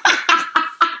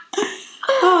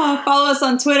 Follow us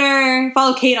on Twitter.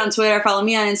 Follow Kate on Twitter. Follow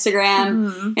me on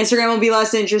Instagram. Mm-hmm. Instagram will be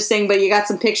less interesting, but you got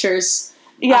some pictures.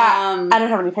 Yeah, I don't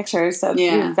have any pictures, so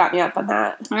you've got me up on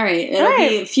that. All right. It'll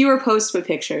be fewer posts but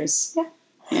pictures. Yeah.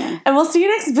 Yeah. And we'll see you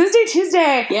next Tuesday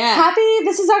Tuesday. Yeah.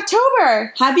 This is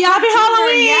October. Happy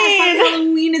Halloween. Yes, happy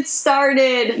Halloween. It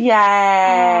started.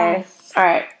 Yay. All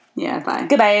right. Yeah, bye.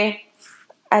 Goodbye.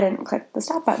 I didn't click the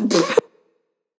stop button.